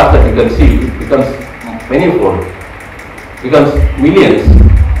of stars that you can see becomes manifold, becomes millions.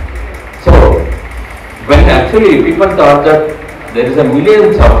 So when actually people thought that there is a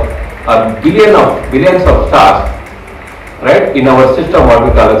millions of or billions of stars, right, in our system, what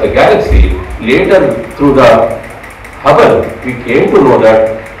we call as a galaxy, later through the Hubble we came to know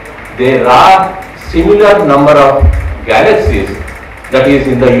that there are similar number of galaxies that is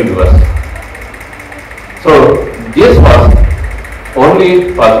in the universe. So this was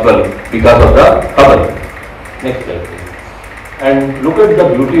only possible because of the Hubble. Next slide, please. And look at the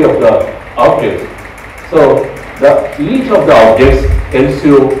beauty of the objects. So each of the objects tells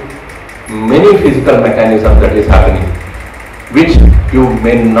you many physical mechanisms that is happening, which you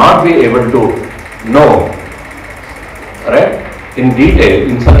may not be able to know, right, in detail,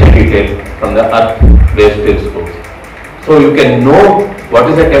 in such a detail from the Earth-based telescopes. So you can know what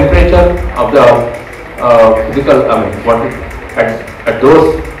is the temperature of the physical, at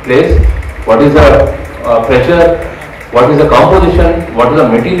those places, what is the pressure, what is the composition, what is the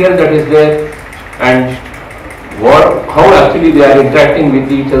material that is there, and how actually they are interacting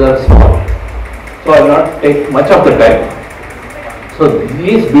with each other. So I will not take much of the time. So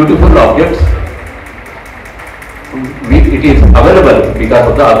these beautiful objects, it is available because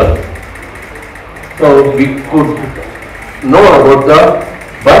of the Hubble. So we could know about the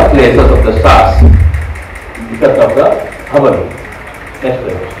birthplaces of the stars because of the Hubble. Next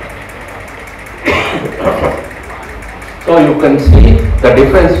slide. So you can see the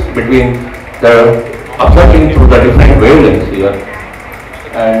difference between the observing through the different wavelengths here,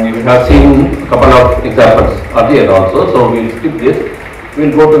 and we have seen a couple of examples earlier also, so we'll skip this,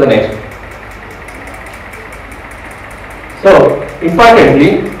 we'll go to the next. So importantly,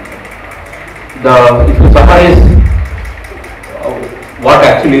 if you summarize what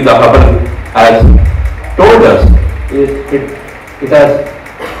actually the Hubble has told us, it has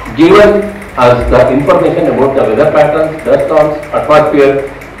given us the information about the weather patterns, dust storms, atmosphere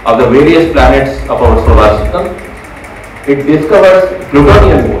of the various planets of our solar system. It discovers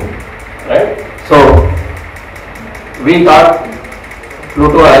Plutonian moon, right? So we thought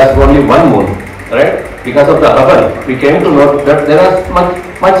Pluto has only one moon, right? Because of the Hubble, we came to know that there are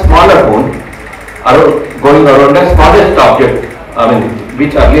much smaller moon going around the smallest object,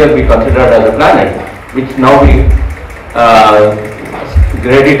 which earlier we considered as a planet, which now we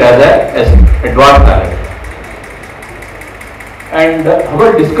grade it as a dwarf planet. And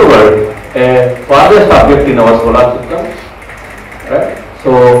Hubble discovered a farthest object in our solar system, right?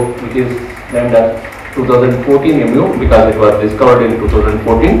 So it is named as 2014 MU because it was discovered in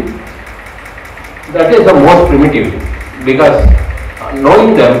 2014. That is the most primitive, because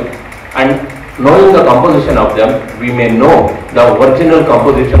knowing them and knowing the composition of them, we may know the original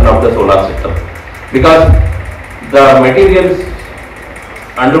composition of the solar system, because the materials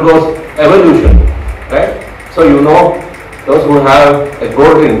undergoes evolution, right? So you know, those who have a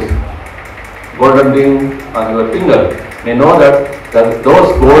golden ring on your finger may know that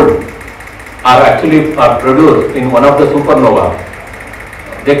those gold are produced in one of the supernova.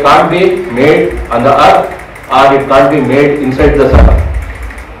 They can't be made on the Earth, or it can't be made inside the sun.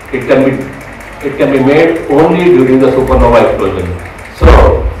 It can be made only during the supernova explosion. So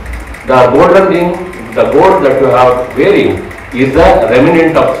the golden ring, the gold that you have wearing, is the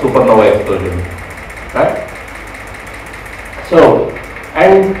remnant of supernova explosion, right? So,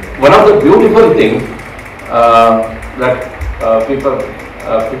 and one of the beautiful things that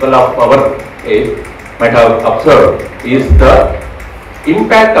people of our age might have observed is the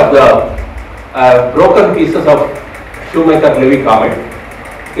impact of the broken pieces of Shoemaker-Levy comet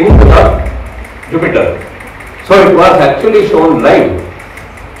into the Jupiter. So it was actually shown live.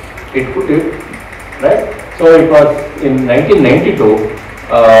 Right? So it was in 1992.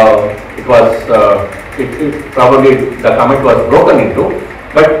 Probably the comet was broken into,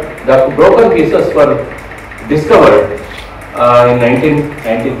 but the broken pieces were discovered in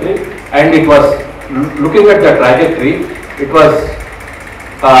 1993, and it was looking at the trajectory.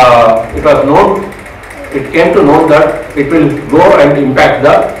 It came to know that it will go and impact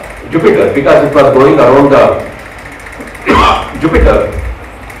the Jupiter because it was going around the Jupiter.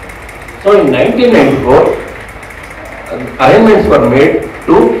 So in 1994, arrangements were made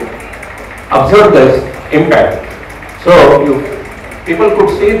to observe this impact. So people could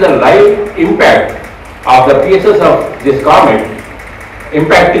see the live impact of the pieces of this comet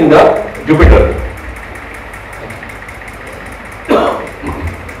impacting the Jupiter.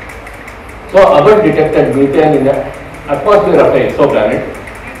 So Hubble detected methane in the atmosphere of the exoplanet.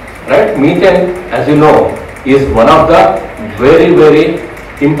 Right? Methane, as you know, is one of the very, very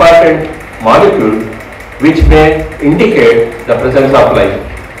important molecules which may indicate the presence of life.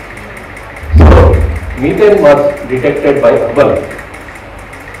 So methane was detected by Hubble,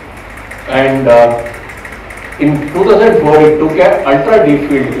 and in 2004 it took an ultra deep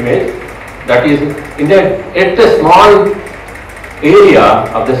field image, that is at a small area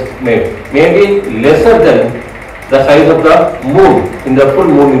of the maybe lesser than the size of the moon, in the full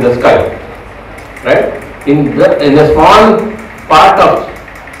moon in the sky, right? In a small part of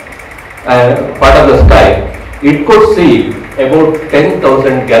the sky, it could see about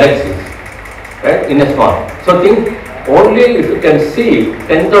 10,000 galaxies, right? In a small. So think, only if you can see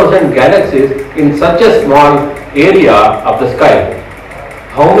 10,000 galaxies in such a small area of the sky,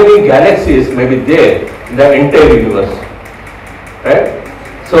 how many galaxies may be there in the entire universe, right?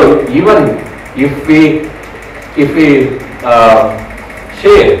 So even if we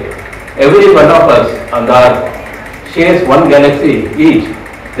share, every one of us on the Earth shares one galaxy each,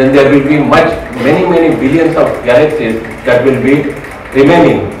 then there will be many billions of galaxies that will be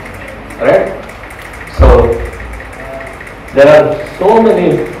remaining, right? So there are so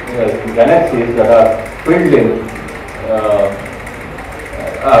many galaxies that are filled in.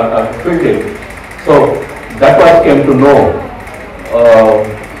 So that was came to know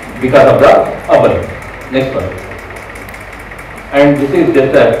because of the Hubble. Next one. And this is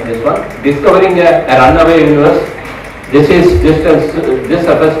just this one, discovering a runaway universe. This refers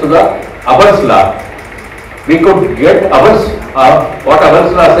to the Hubble's law. We could get Hubble's what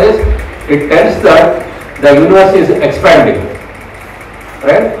Hubble's law says. It tells that the universe is expanding,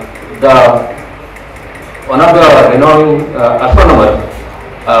 right? One of the renowned astronomers,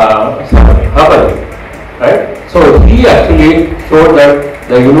 Hubble, right? So he actually showed that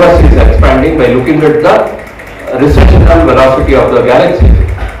the universe is expanding by looking at the recessional velocity of the galaxies.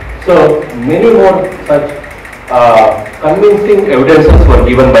 So many more such convincing evidences were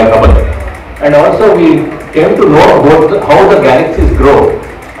given by Hubble, and also we came to know about how the galaxies grow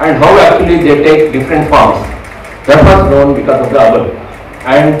and how actually they take different forms. That was known because of the Hubble.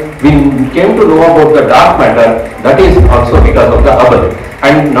 And we came to know about the dark matter, that is also because of the Hubble.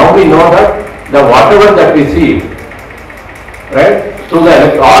 And now we know that the whatever that we see, right, through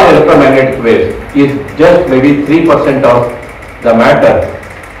the all electromagnetic waves is just maybe 3% of the matter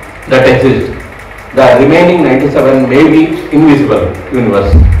that exists. The remaining 97 may be invisible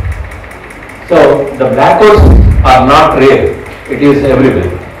universe. So the black holes are not rare, it is everywhere,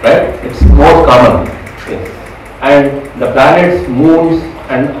 right? It's most common. Yes. And the planets, moons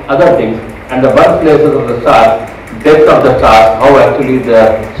and other things, and the birthplaces of the stars, depth of the stars, how actually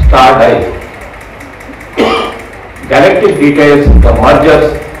the star dies. Galactic details, the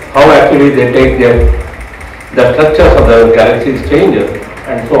mergers, how actually they take the structures of the galaxies changes,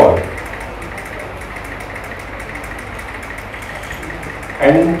 and so on.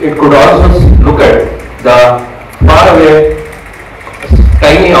 And it could also look at the faraway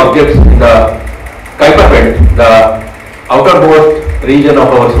tiny objects in the Kuiper belt, the outermost region of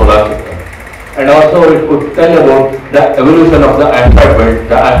our solar system. And also it could tell about the evolution of the asteroid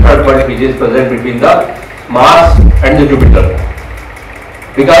belt which is present between the Mars and the Jupiter,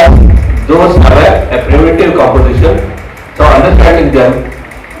 because those have a primitive composition. So understanding them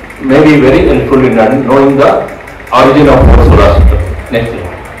may be very helpful in knowing the origin of our solar system. Next one.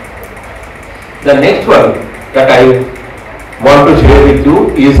 The next one that I want to share with you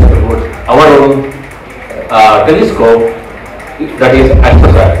is our own telescope, that is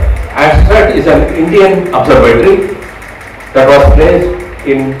ASTROSAT. ASTROSAT is an Indian observatory that was placed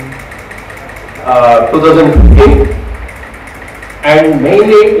in 2015, and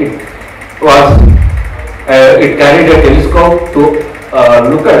mainly it carried a telescope to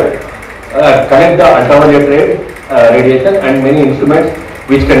look at connect the ultraviolet radiation and many instruments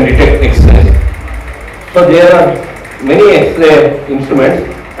which can detect X-rays. So there are many X-ray instruments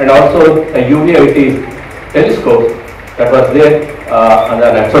and also a UV-IT telescope that was there on the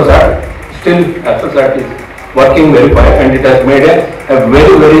ASTROSAT. Still ASTROSAT is working very fine, and it has made a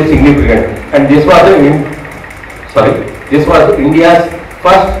very significant. And this was India's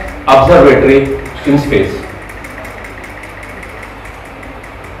first observatory in space.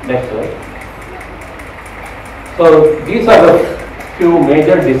 Next slide. So these are the few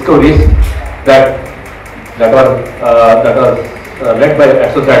major discoveries that that was led by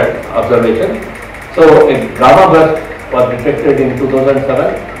ASTROSAT observation. So a gamma burst was detected in 2007.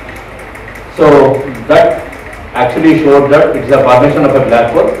 So that actually showed that it's a formation of a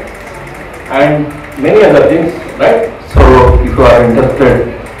black hole and many other things, right? So if you are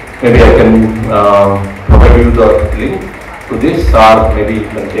interested, maybe I can provide you the link to this, or maybe you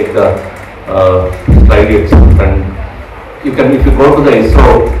can take the slide itself, and you can, if you go to the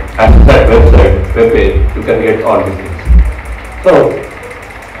ISRO ASTROSAT webpage, you can get all these things. So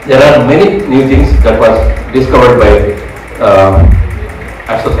there are many new things that was discovered by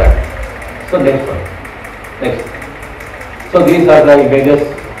ASTROSAT. So next one, next. So these are the images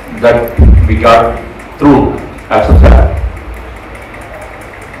that we got through ASTROSAT.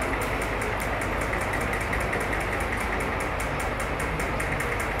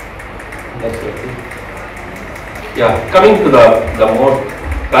 Next slide, please. Yeah, coming to the more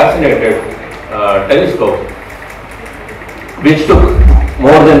fascinated telescope, which took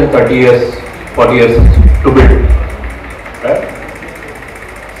more than 30 years, 40 years to build, right?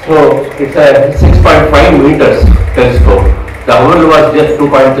 So it's a 6.5 meters telescope. The Hubble was just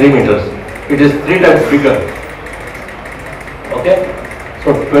 2.3 meters. It is 3 times bigger. Okay,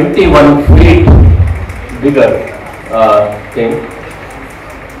 so 21 feet bigger thing.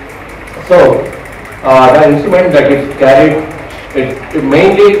 So the instrument that it carried, it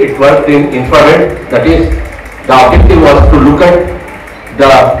mainly worked in infrared. That is, the objective was to look at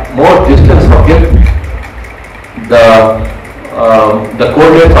the more distant object, the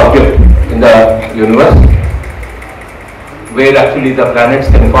coldest object in the universe, where actually the planets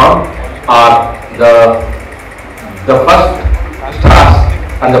can form, are the first stars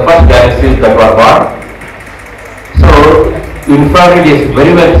and the first galaxies that were born. So infrared is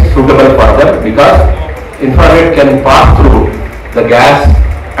very well suitable for them, because infrared can pass through the gas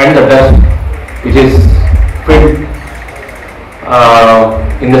and the dust which is filled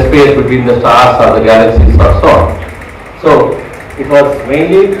in the space between the stars or the galaxies or so on. So it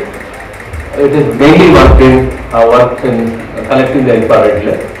is mainly worked in collecting the infrared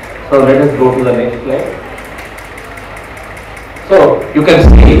light. So let us go to the next slide. So you can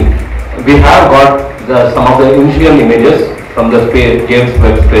see we have got some of the initial images from the James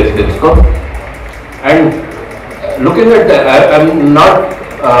Webb Space Telescope, and looking at I'm not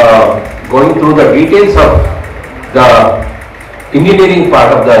going through the details of the engineering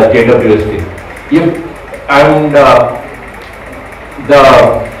part of the JWST. The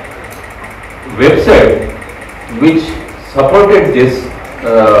website which supported this,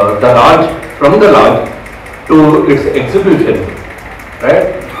 the launch, from the launch to its execution,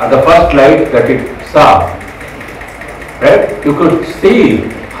 right? At the first light that it saw, right? You could see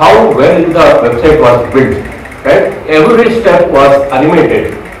how well the website was built, right? Every step was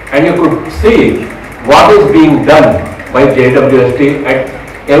animated, and you could see what is being done by JWST at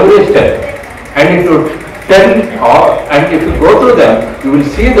every step, and it would tell, and if you go through them, you will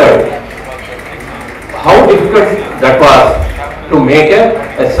see that how difficult that was to make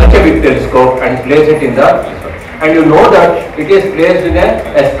such a big telescope and place it in the, and you know that it is placed in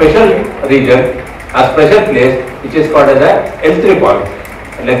a special region, a special place which is called as a L3 point,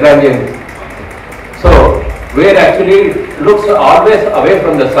 Lagrangian. So where actually it looks always away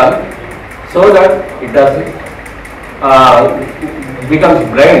from the sun, so that it doesn't becomes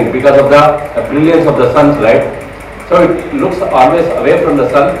blind because of the brilliance of the sun's light. So it looks always away from the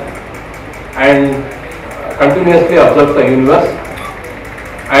sun and continuously observes the universe.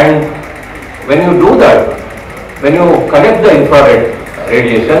 And when you do that, when you connect the infrared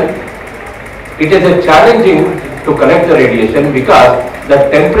radiation, it is a challenging to connect the radiation, because the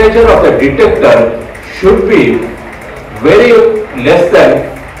temperature of the detector should be very less than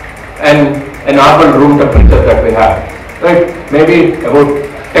a normal room temperature that we have. Right? Maybe about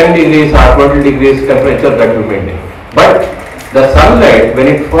 10 degrees or 20 degrees temperature that we maintain. But the sunlight, when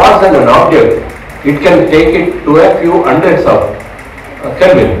it falls on an object, it can take it to a few hundreds of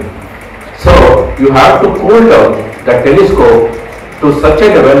Kelvin. So you have to cool down the telescope to such a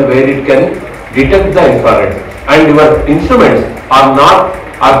level where it can detect the infrared, and your instruments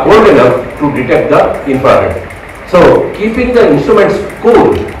are cold enough to detect the infrared. So keeping the instruments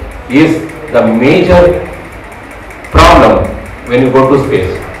cool is the major problem when you go to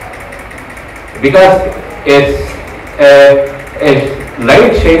space, because a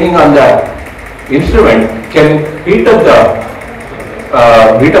light shining on the instrument can heat up the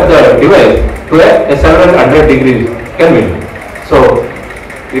device to a several hundred degrees Kelvin. So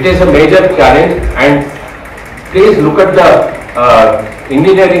it is a major challenge, and please look at the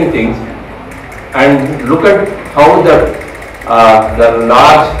engineering things and look at how the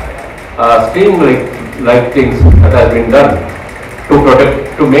large stream like things that has been done to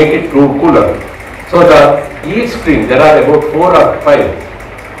protect, to make it cooler. So each screen, there are about 4 or 5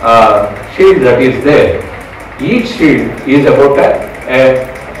 shields that is there. Each shield is about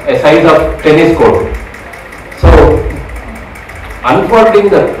a size of tennis court. So unfolding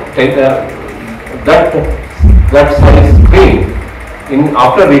that size screen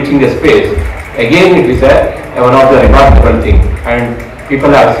after reaching a space, again it is one of the remarkable thing, and people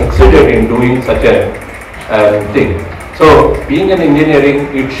have succeeded in doing such a thing. So being in engineering,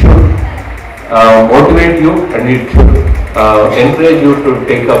 it should motivate you and it should encourage you to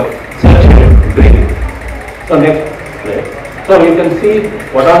take up such a dream. So next slide. So you can see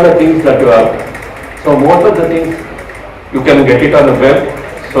what are the things that you have. So most of the things you can get it on the web.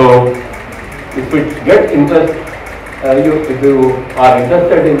 So if you get interest, if you are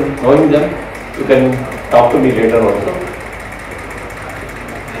interested in knowing them, you can talk to me later also.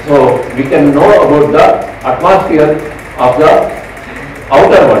 So we can know about the atmosphere of the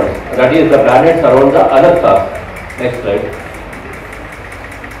outer world, that is the planets around the other stars. Next slide.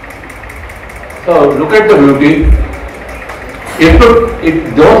 So look at the beauty.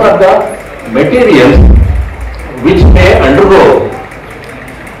 Those are the materials which may undergo,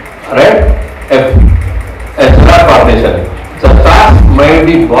 right, a star formation. So stars may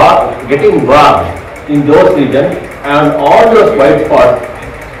be getting warm in those regions, and all those white spots,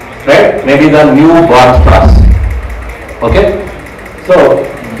 right, may be the new born stars. Okay? So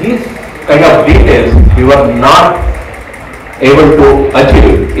these kind of details we were not able to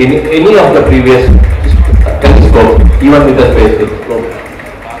achieve in any of the previous telescopes, even with the space telescope.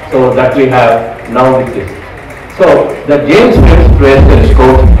 So that we have now with this. So the James Webb Space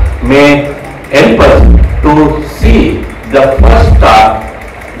Telescope may help us to see the first star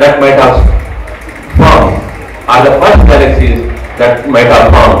that might have formed, or the first galaxies that might have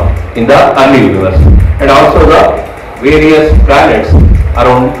formed in the early universe, and also the various planets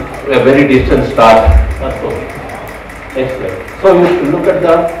around a very distant star. Next slide. So you look at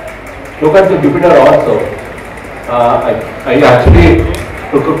the Jupiter also. I actually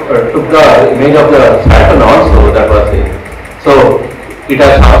took the image of the Saturn also, that was it. So it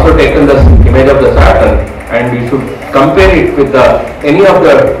has also taken the image of the Saturn, and we should compare it with any of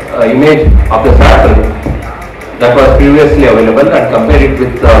the image of the Saturn that was previously available, and compare it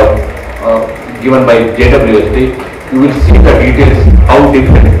with given by JWST. You will see the details, how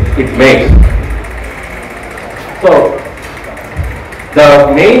different it makes. So the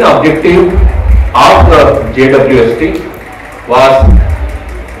main objective of the JWST was,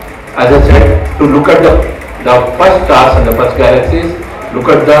 as I said, to look at the first stars and the first galaxies, look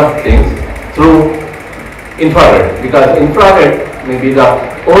at the things through infrared, because infrared may be the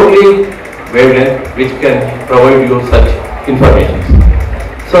only wavelength which can provide you such information.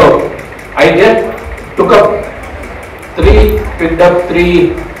 So I just picked up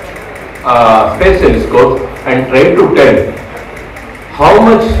three space telescopes and tried to tell how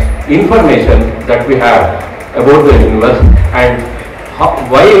much information that we have about the universe, and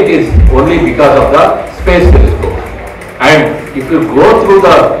why it is only because of the space telescope. And if you go through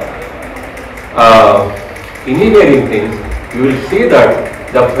the engineering things, you will see that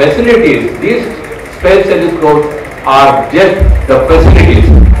the facilities, these space telescopes are just the facilities,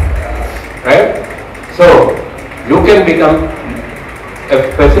 right? So you can become a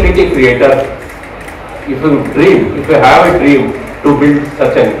facility creator if you have a dream to build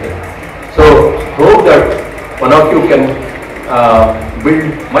such anything. So hope that one of you can build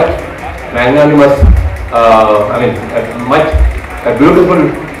much magnanimous, a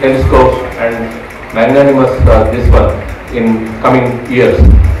beautiful telescope and magnanimous this one in coming years.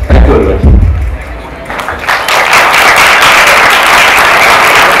 Thank you very much.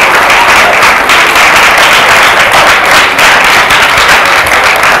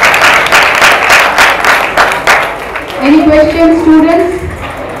 Any questions, students?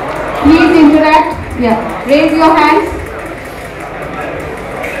 Please interact. Yeah, raise your hands.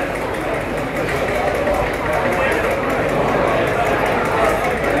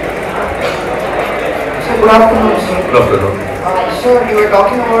 So good afternoon, sir. Good afternoon. Sir, you were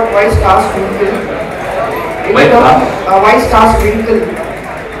talking about why stars twinkle. Why stars twinkle?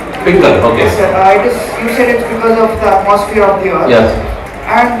 Twinkle, okay. Yes, sir. You said it's because of the atmosphere of the Earth. Yes.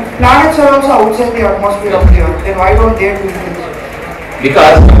 And planets are also outside the atmosphere of the Earth. Then why don't they twinkle?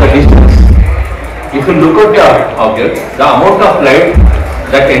 Because of the distance. If you look at the object, the amount of light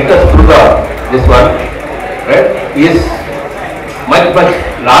that enters through this one, right, is much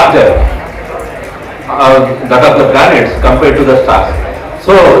larger that of the planets compared to the stars.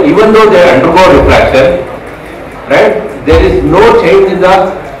 So even though they undergo refraction, right, there is no change in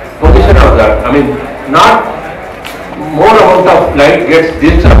the position of that. not more amount of light gets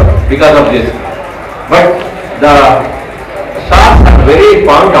disturbed because of this. But the stars are very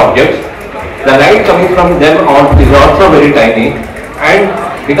point objects. The light coming from them is also very tiny, and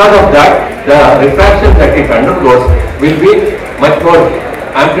because of that, the refraction that it undergoes will be much more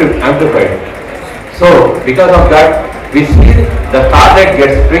amplified. So, because of that, we see the starlight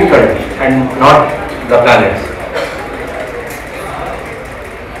gets sprinkled and not the planets.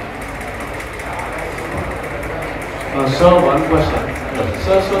 So one question.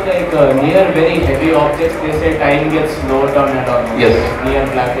 So like near very heavy objects, they say time gets slowed down and all. Yes. Near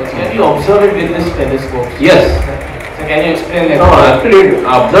black holes. Can you observe it with this telescope? Yes. So can you explain that? No, actually,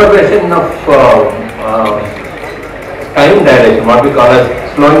 observation of time dilation, what we call as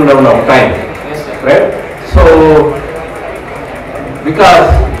slowing down of time, Yes, sir. right? So, because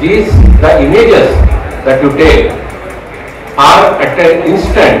the images that you take are at an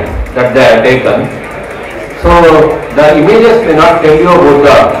instant that they are taken, so the images may not tell you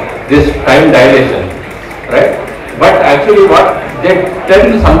about this time dilation, right? But actually what they tell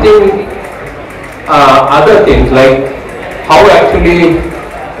you something, other things like how actually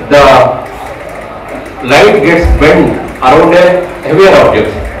the light gets bent around a heavier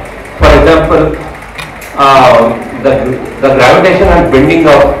object. For example, the gravitation and bending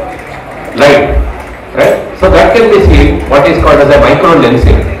of light, right? So that can be seen what is called as a micro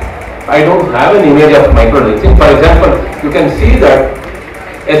lensing. I don't have an image of micro lensing. For example, you can see that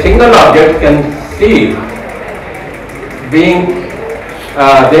a single object can see being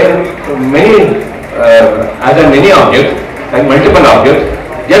there many as a many objects, like multiple objects,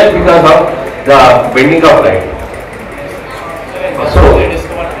 just because of the bending of light. So,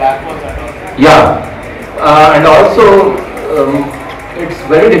 yeah, and also it's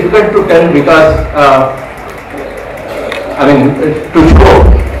very difficult to tell because I mean to show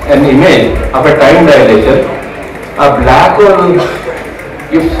an image of a time dilation. A black hole,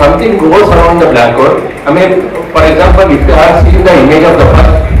 if something goes around the black hole, I mean, for example, if you have seen the image of the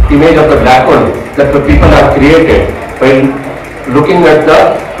first image of the black hole that the people have created by looking at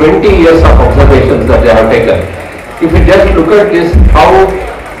the 20 years of observations that they have taken. If you just look at this, how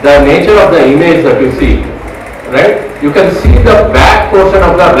the nature of the image that you see, right? You can see the back portion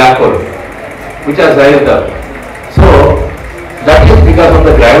of the black hole, which has raised up. So that is because of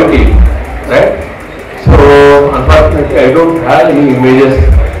the gravity, right? So unfortunately, I don't have any images.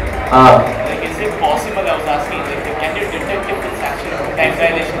 Like, is it possible? I was asking, like, can you detect if it's actually time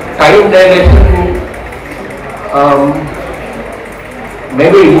dilation? Time dilation,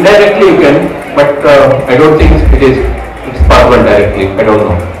 maybe indirectly you can, but I don't think it's possible directly. I don't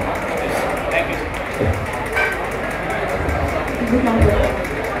know. Thank you.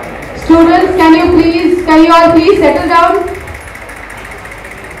 Students, can you all please settle down?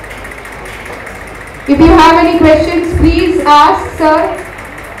 If you have any questions, please ask, sir.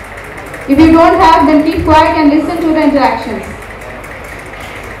 If you don't have, then keep quiet and listen to the interactions.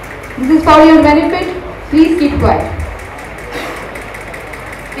 This is for your benefit. Please keep quiet.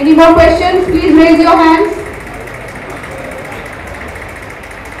 Any more questions? Please raise your hands.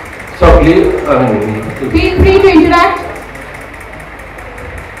 So please, Feel free to interact.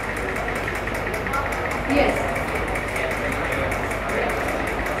 Yes.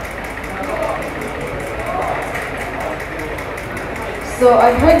 So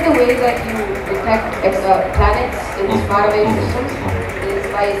I've heard the way that you detect planets in faraway systems is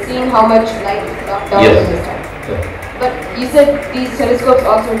by seeing how much light is blocked out Yes. in the sky. yes. But you said these telescopes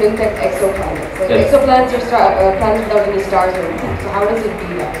also detect exoplanets. Like Yes. exoplanets are planets without any stars or anything. So how does it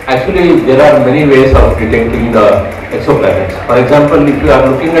do that? Actually, there are many ways of detecting the exoplanets. For example, if you are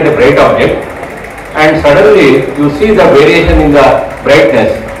looking at a bright object and suddenly you see the variation in the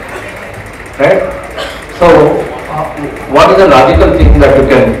brightness, right? So, what is the logical thing that you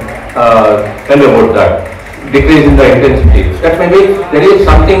can tell about that? Decrease in the intensity. That maybe there is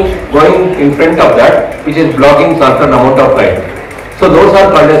something going in front of that which is blocking certain amount of light. So those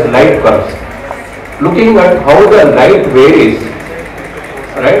are called as light curves. Looking at how the light varies,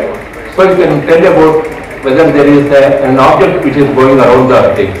 right? So you can tell about whether there is an object which is going around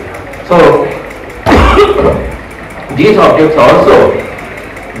the thing. So these objects also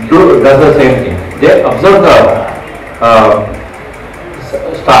does the same thing. They observe the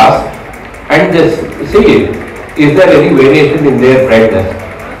stars and they see is there any variation in their brightness.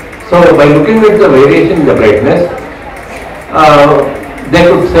 So by looking at the variation in the brightness, they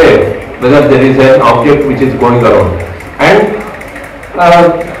could say whether there is an object which is going around, and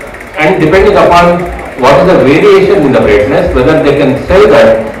depending upon what is the variation in the brightness, whether they can say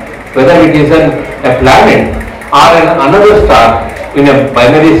that whether it is a planet or another star in a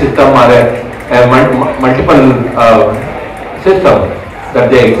binary system or multiple systems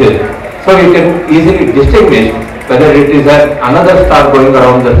that they exist. So you can easily distinguish whether it is another star going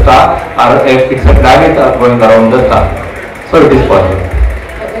around the star or if it's a planet going around the star. So it is possible.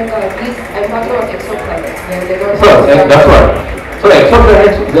 I'm talking about exoplanets. They don't So that's what. So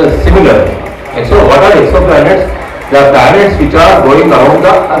exoplanets are similar. What are exoplanets? The planets which are going around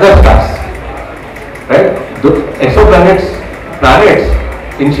the other stars. Right? The planets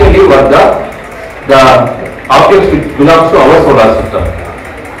initially were the objects which belongs to our solar system.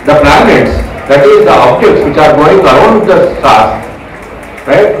 The planets, that is the objects which are going around the stars,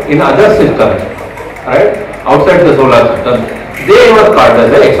 right, in other systems, right, outside the solar system, they were called as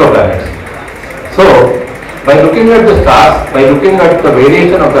the exoplanets. So, by looking at the stars, by looking at the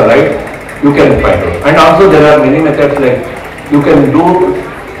variation of the light, you can find it. And also there are many methods like you can do,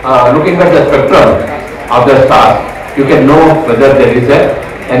 looking at the spectrum of the stars, you can know whether there is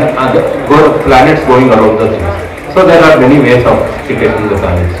planets going around the things. So there are many ways of detecting the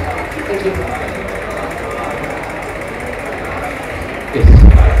planets. Thank you. Yes.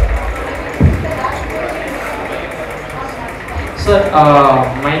 Sir,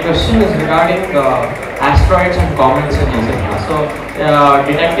 my question is regarding asteroids and comets in etc. So,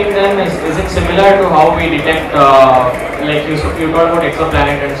 detecting them, is it similar to how we detect, like you talked about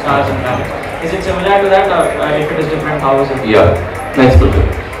exoplanet and stars and planets? Is it similar to that, or if it is different, how is it? Yeah, nice question.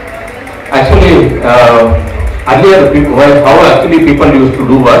 Actually, earlier, how actually people used to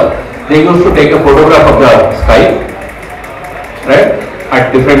do was, they used to take a photograph of the sky, right,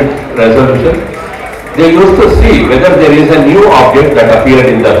 at different resolution. They used to see whether there is a new object that appeared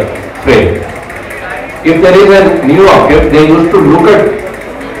in the frame. If there is a new object, they used to look at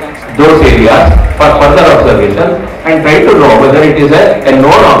those areas for further observation and try to know whether it is a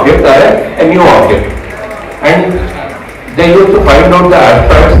known object or a new object. And they used to find out the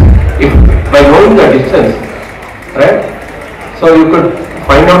asteroids by knowing the distance, right? So you could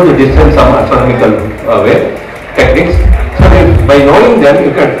find out the distance some astronomical techniques. So by knowing them,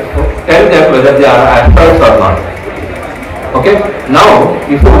 you can tell them whether they are asteroids or not. Okay. Now,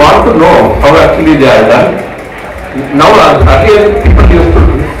 if you want to know how actually they are done, now earlier people used to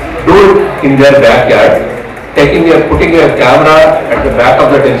do it in their backyard, putting a camera at the back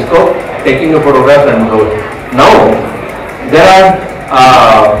of the telescope, taking a photograph and do it. Now, there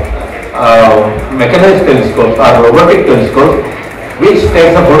are mechanized telescopes or robotic telescopes which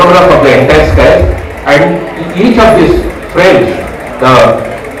takes a photograph of the entire sky, and each of these frames, the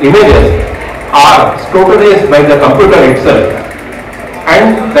images, are scrutinized by the computer itself,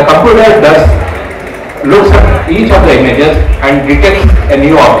 and the computer looks at each of the images and detects a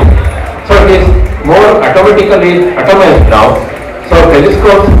new object. So it is more atomized now. So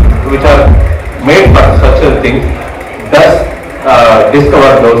telescopes which are made for such a thing does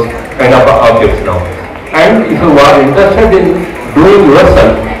discover those kind of objects now. And if you are interested in doing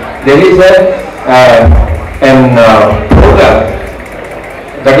yourself, there is a program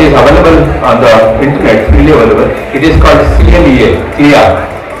that is available on the internet, freely available. It is called CLEA,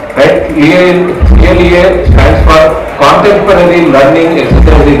 right? CLEA stands for Contemporary Learning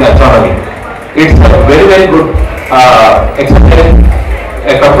Exercise in Astronomy. It's a very, very good exercise,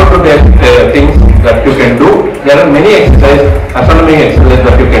 a computer-based things that you can do. There are many astronomy exercises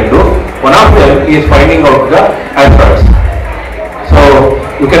that you can do. One of them is finding out the asteroids. So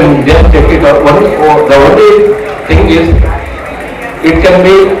you can just check it out. The only thing is, it can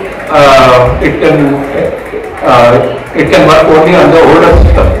work only on the older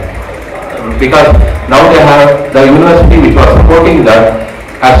system, because now they have the university which was supporting that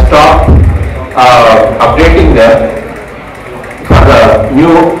has stopped updating them for the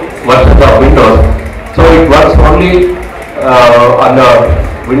new versions of Windows. So it works only on the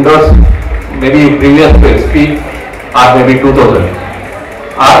Windows maybe previous to XP or maybe 2000,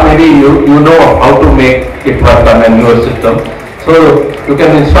 or maybe you know how to make it work on a newer system. So you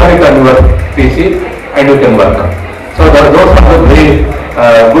can install it on your PC and you can work on. So those are the very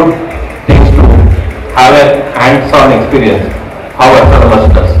good things to have a hands-on experience how astronomers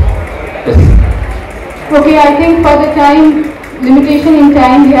does. Yes. Okay, I think for the time, limitation in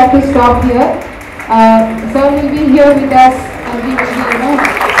time, we have to stop here. Sir will be here with us and he will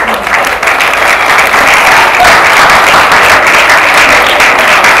be,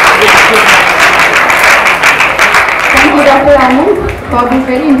 Thank you, Dr. Anand, for this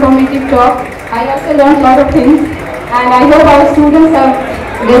very informative talk. I also learned a lot of things, and I hope our students have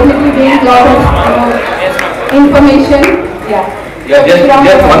definitely gained a lot of information. Yeah. Yeah, just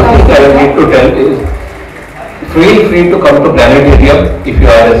one thing I need to tell is, feel free to come to planetarium if you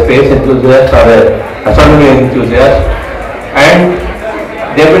are a space enthusiast or an astronomy enthusiast, and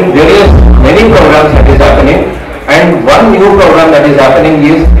there have been many programs that is happening, and one new program that is happening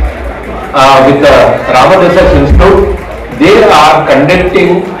is with the Ramadasa Institute. They are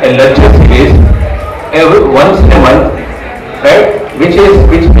conducting a lecture series once in a month, right? Which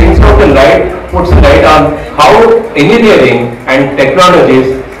brings out the light, puts a light on how engineering and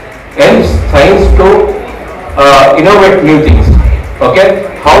technologies helps science to innovate new things. Okay,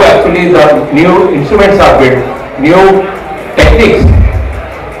 how actually the new instruments are built, new techniques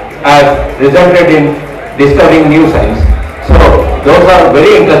has resulted in discovering new science. So those are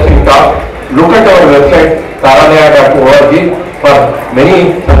very interesting talks. Look at our website taralaya.org for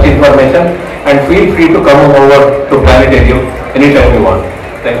many such information, and feel free to come over to Planetarium anytime you want.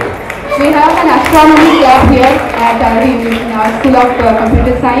 Thank you. We have an astronomy club here at our School of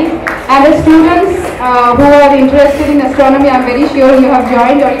Computer Science, and the students who are interested in astronomy, I'm very sure you have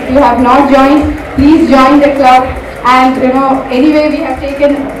joined, or if you have not joined, please join the club. And anyway, we have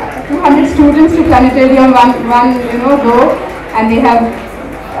taken 200 students to Planetarium one go, and they have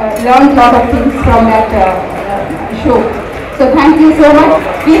learned a lot of things from that show. So thank you so much.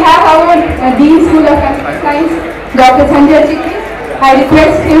 We have our Dean School of Computer Science, Dr. Sanjay Chikri. I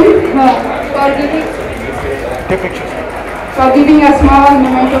request him for giving a small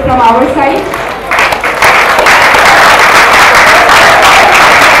memento from our side.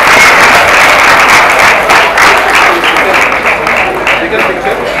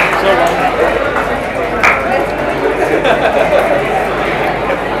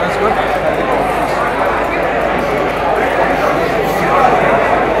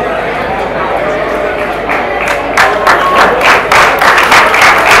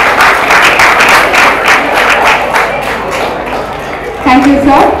 Thank you,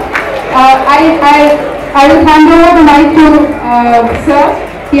 sir. I will hand over the mic to sir.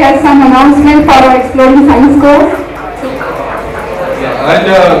 He has some announcement for our Exploring Science course. Yeah, and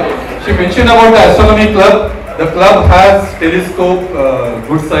she mentioned about the astronomy club. The club has telescope,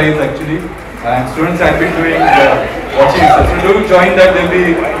 good size actually, and students have been doing watching. So do join that. There will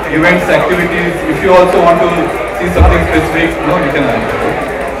be events, activities. If you also want to see something specific, you can add.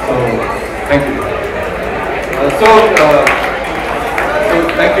 So thank you. So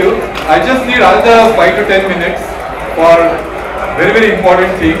thank you. I just need another 5 to 10 minutes for very, very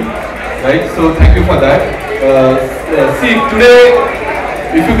important thing, right? So thank you for that. See, today,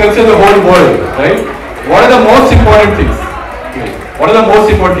 if you consider the whole world, right? What are the most important things? What are the most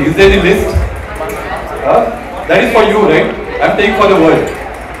important things? Is there any list? That is for you, right? I'm taking for the world.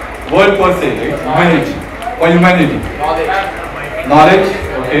 World per se, right? Humanity. For humanity. Knowledge.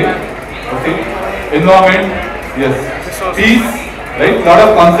 Okay. Okay. Environment. Yes. Peace. Right? Lot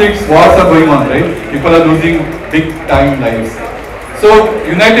of conflicts, wars are going on, right? People are losing big time lives. So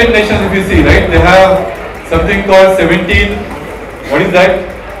United Nations, if you see, right? They have something called 17. What is that?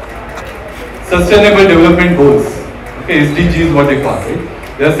 Sustainable Development Goals. Okay, SDG is what they call it.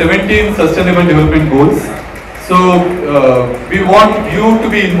 There are 17 Sustainable Development Goals. So we want you to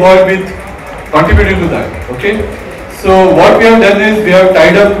be involved with contributing to that. Okay. So what we have done is we have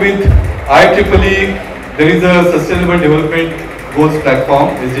tied up with IEEE. There is a Sustainable Development Goals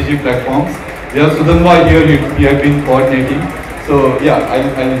platform, SDG platforms. We have Sudhanva here. We have been coordinating. So yeah,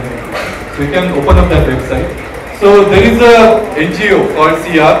 so you can open up that website. So there is a NGO called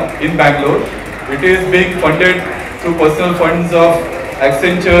CR in Bangalore. It is being funded through personal funds of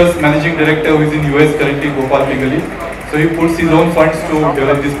Accenture's managing director, who is in US currently, Gopal Pigali. So he puts his own funds to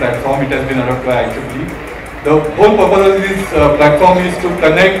develop this platform. It has been adopted by IEEE. The whole purpose of this platform is to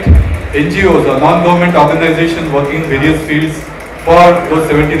connect NGOs or non-government organizations working in various fields for those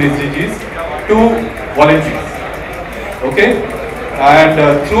 17 SDGs to volunteers. Okay? And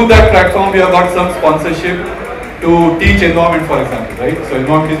through that platform, we have got some sponsorship to teach environment, for example, right? So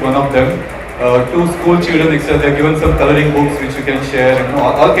environment is one of them. To school children, etc. They are given some coloring books which you can share, and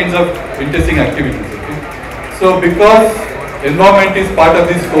all kinds of interesting activities. Okay? So because environment is part of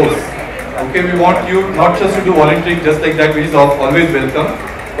this course, okay, we want you not just to do volunteering just like that, which is always welcome,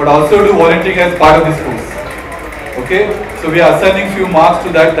 but also do volunteering as part of this course. Okay, so we are assigning few marks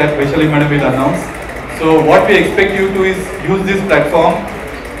to that Vaishali Madam will announce. So what we expect you to is use this platform,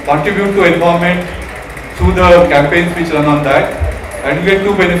 contribute to environment through the campaigns which run on that, and you get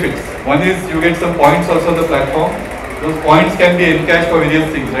two benefits. One is you get some points also on the platform. Those points can be encashed for various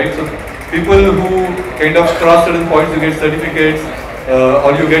things, right? So people who kind of cross certain points, you get certificates,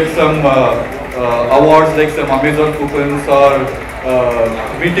 or you get some awards like some Amazon coupons, or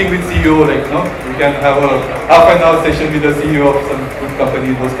meeting with CEO, like you can have a half-an-hour session with the CEO of some good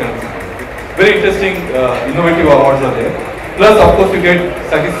company, those kind of things. Very interesting, innovative awards are there. Plus, of course, you get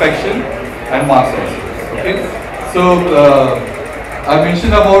satisfaction and marks also. Okay, so I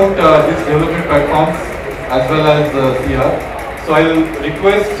mentioned about these development platforms as well as CR. So I'll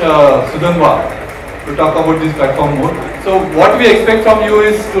request Sudhanva to talk about this platform more. So what we expect from you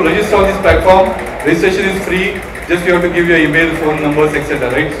is to register on this platform. Registration is free. Just you have to give your email, phone numbers, etc.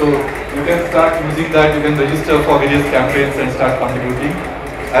 Right? So you can start using that. You can register for various campaigns and start contributing.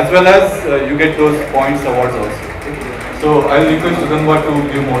 As well as you get those points, awards also. So I'll request Sudhanva to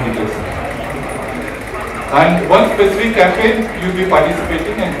give more details. And one specific campaign you'll be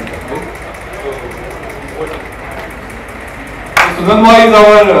participating in. So Sudhanva is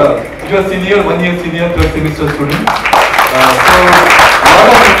our senior, 1 year senior, 3rd semester student. So a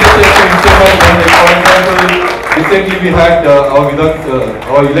lot of interest in for example, recently we had our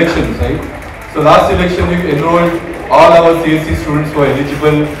elections, right? So last election we enrolled all our CSC students who are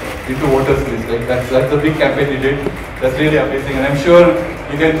eligible into voters list. Right? That's the big campaign we did. That's really amazing, and I'm sure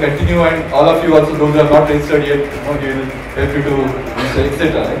you can continue. And all of you also, those who are not registered yet, he will help you to register,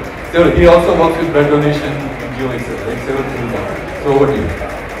 etc. Right? So he also works with blood donation, NGO, etc. Right? Several things. So over to you.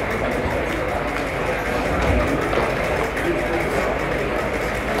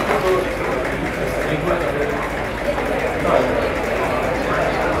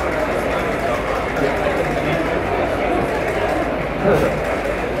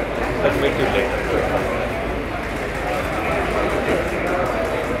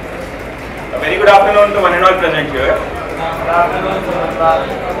 Very good afternoon to one and all present here.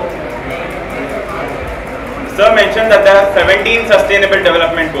 Sir mentioned that there are 17 sustainable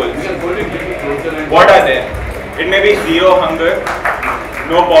development goals. What are they? It may be zero hunger,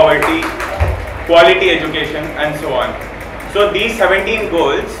 no poverty, quality education, and so on. So these 17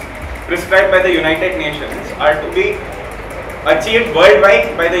 goals prescribed by the United Nations are to be achieved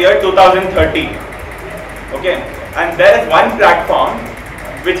worldwide by the year 2030. Okay, and there is one platform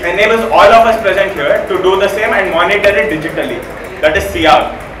which enables all of us present here to do the same and monitor it digitally. That is CR.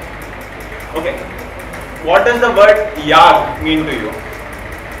 Okay. What does the word YAG mean to you?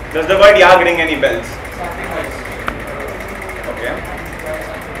 Does the word YAG ring any bells? Okay.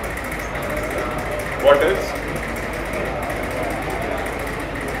 What else?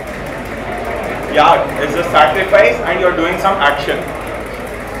 YAG is a sacrifice and you're doing some action.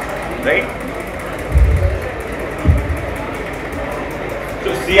 Right? So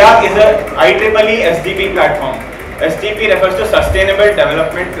CR is a IEEE SDP platform. SDP refers to Sustainable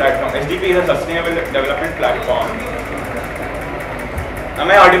Development Platform. SDP is a Sustainable Development Platform. Am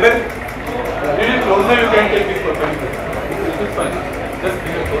I audible? A little closer you can take this perfectly. This is fine. Just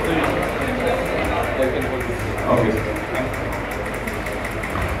bring it closer you can. Okay.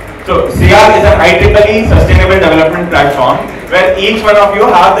 So CR is an IEEE Sustainable Development Platform where each one of you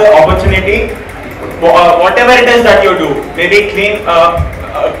have the opportunity, whatever it is that you do, maybe clean,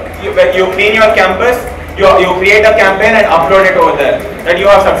 you clean your campus, you create a campaign and upload it over there, that you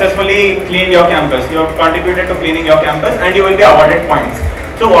have successfully cleaned your campus, you have contributed to cleaning your campus, and you will be awarded points.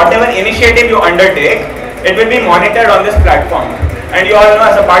 So whatever initiative you undertake, it will be monitored on this platform. And you all know,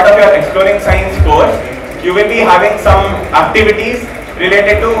 as a part of your Exploring Science course, you will be having some activities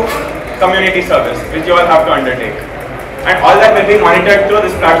related to community service, which you all have to undertake. And all that will be monitored through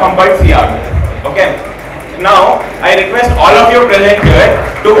this platform called CR. Okay. Now, I request all of you present here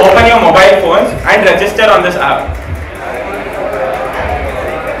to open your mobile phones and register on this app.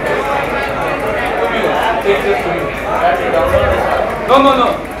 No.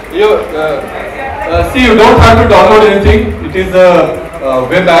 See, you don't have to download anything. It is a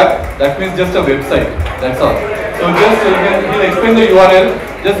web app. That means just a website. That's all. So just he'll explain the URL.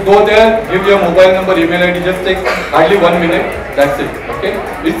 Just go there, give your mobile number, email ID. Just take hardly 1 minute. That's it. Okay.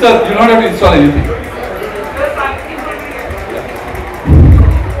 You don't have to install anything.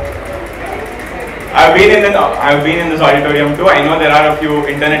 I've been in this auditorium too. I know there are a few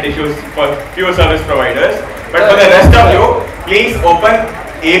internet issues for few service providers, but for the rest of you, please open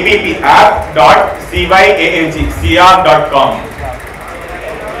app.cyagcr.com.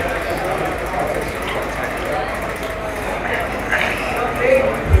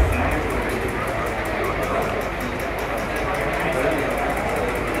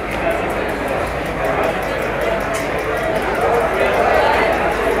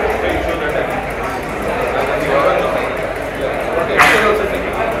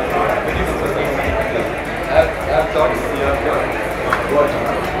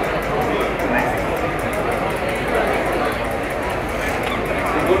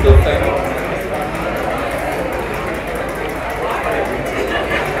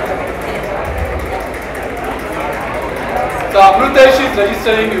 So Amrutesh is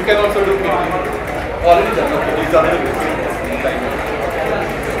registering, you can also do quickly. Already done, okay, he's already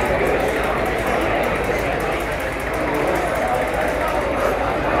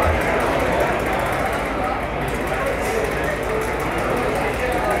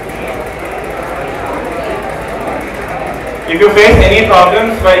If you face any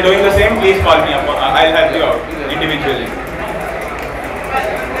problems while doing the same, please call me up. I'll help you out individually.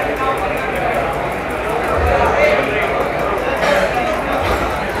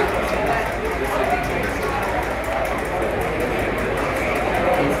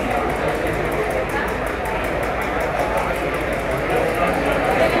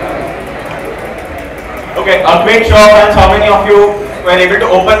 Okay, a quick show of hands, how many of you were able to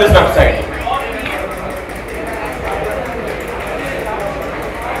open this website?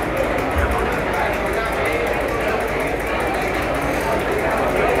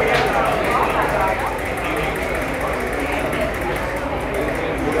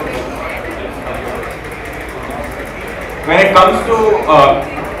 When it comes to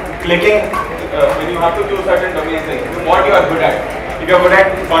clicking, when you have to choose certain domains, what you are good at. If you are good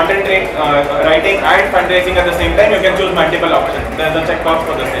at content writing and fundraising at the same time, you can choose multiple options. There is a checkbox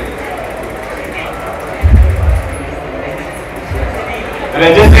for the same.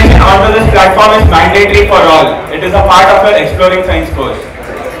 Registration onto this platform is mandatory for all. It is a part of your Exploring Science course.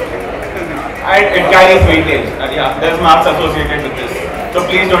 And it carries weightage. Yeah, there is marks associated with this. So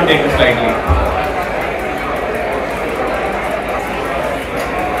please don't take this lightly.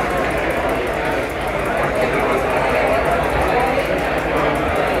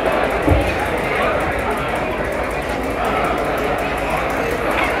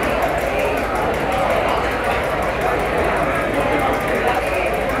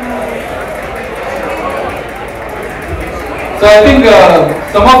 So I think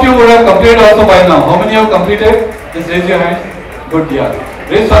some of you would have completed also by now. How many have completed? Just raise your hand. Good, yeah.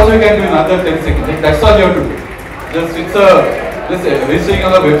 Rest also you can do in another 10 seconds. That's all you have to do. Just registering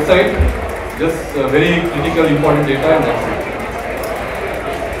on the website. Just very critical, important data, and that's it.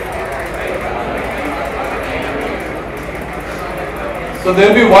 So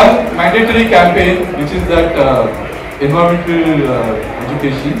there will be one mandatory campaign, which is that environmental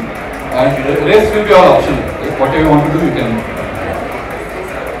education, and the rest will be all optional. Whatever you want to do, you can.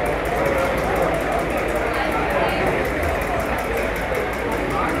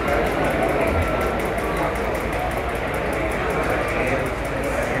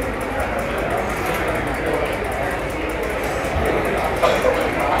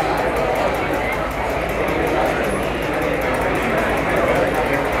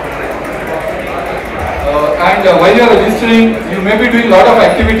 While you are registering, you may be doing a lot of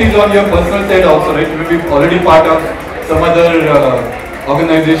activities on your personal side also, right? You may be already part of some other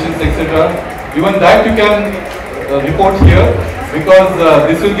organizations, etc. Even that you can report here, because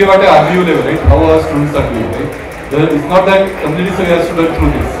this will give at a RVU level, right? How our students are doing, right? It's not that community service has to learn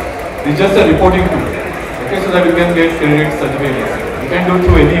through this. It's just a reporting tool, okay? So that you can get credit certificates. You can do it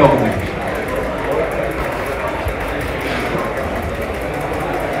through any organization.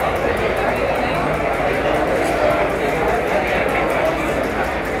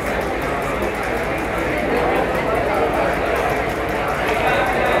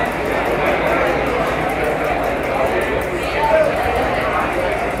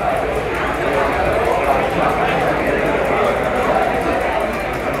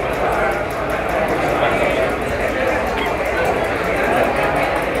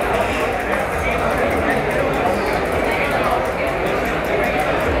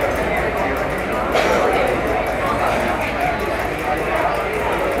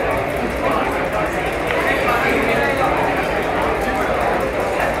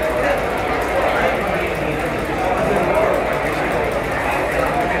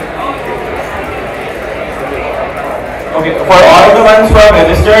 Okay, for all the ones who have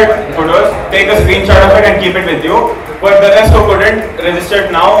registered photos, take a screenshot of it and keep it with you. For the rest who couldn't register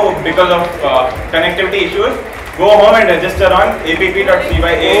now because of connectivity issues, go home and register on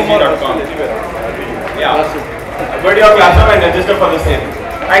app.cyaag.com. Yeah, go to your classroom and register for the same.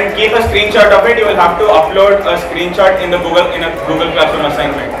 And keep a screenshot of it. You will have to upload a screenshot in a Google Classroom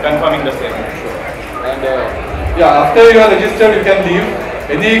assignment, confirming the same. And yeah, after you are registered, you can leave.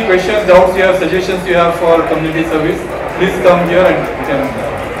 Any questions, doubts you have, suggestions you have for community service, please come here and you can.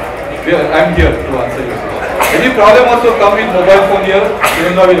 I'm here to answer your questions. Any problem also, come with mobile phone here.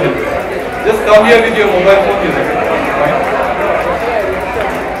 Sivendra will help. Just come here with your mobile phone here. Fine.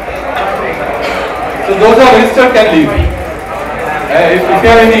 So those who are registered can leave. If you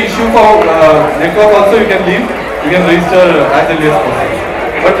have any issue for network also, you can leave. You can register as early as possible.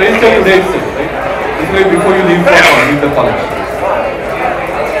 But register today itself, right? This way before you leave the college.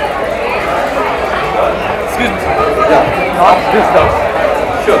 Yeah, not this stuff.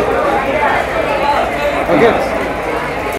 Sure. Okay.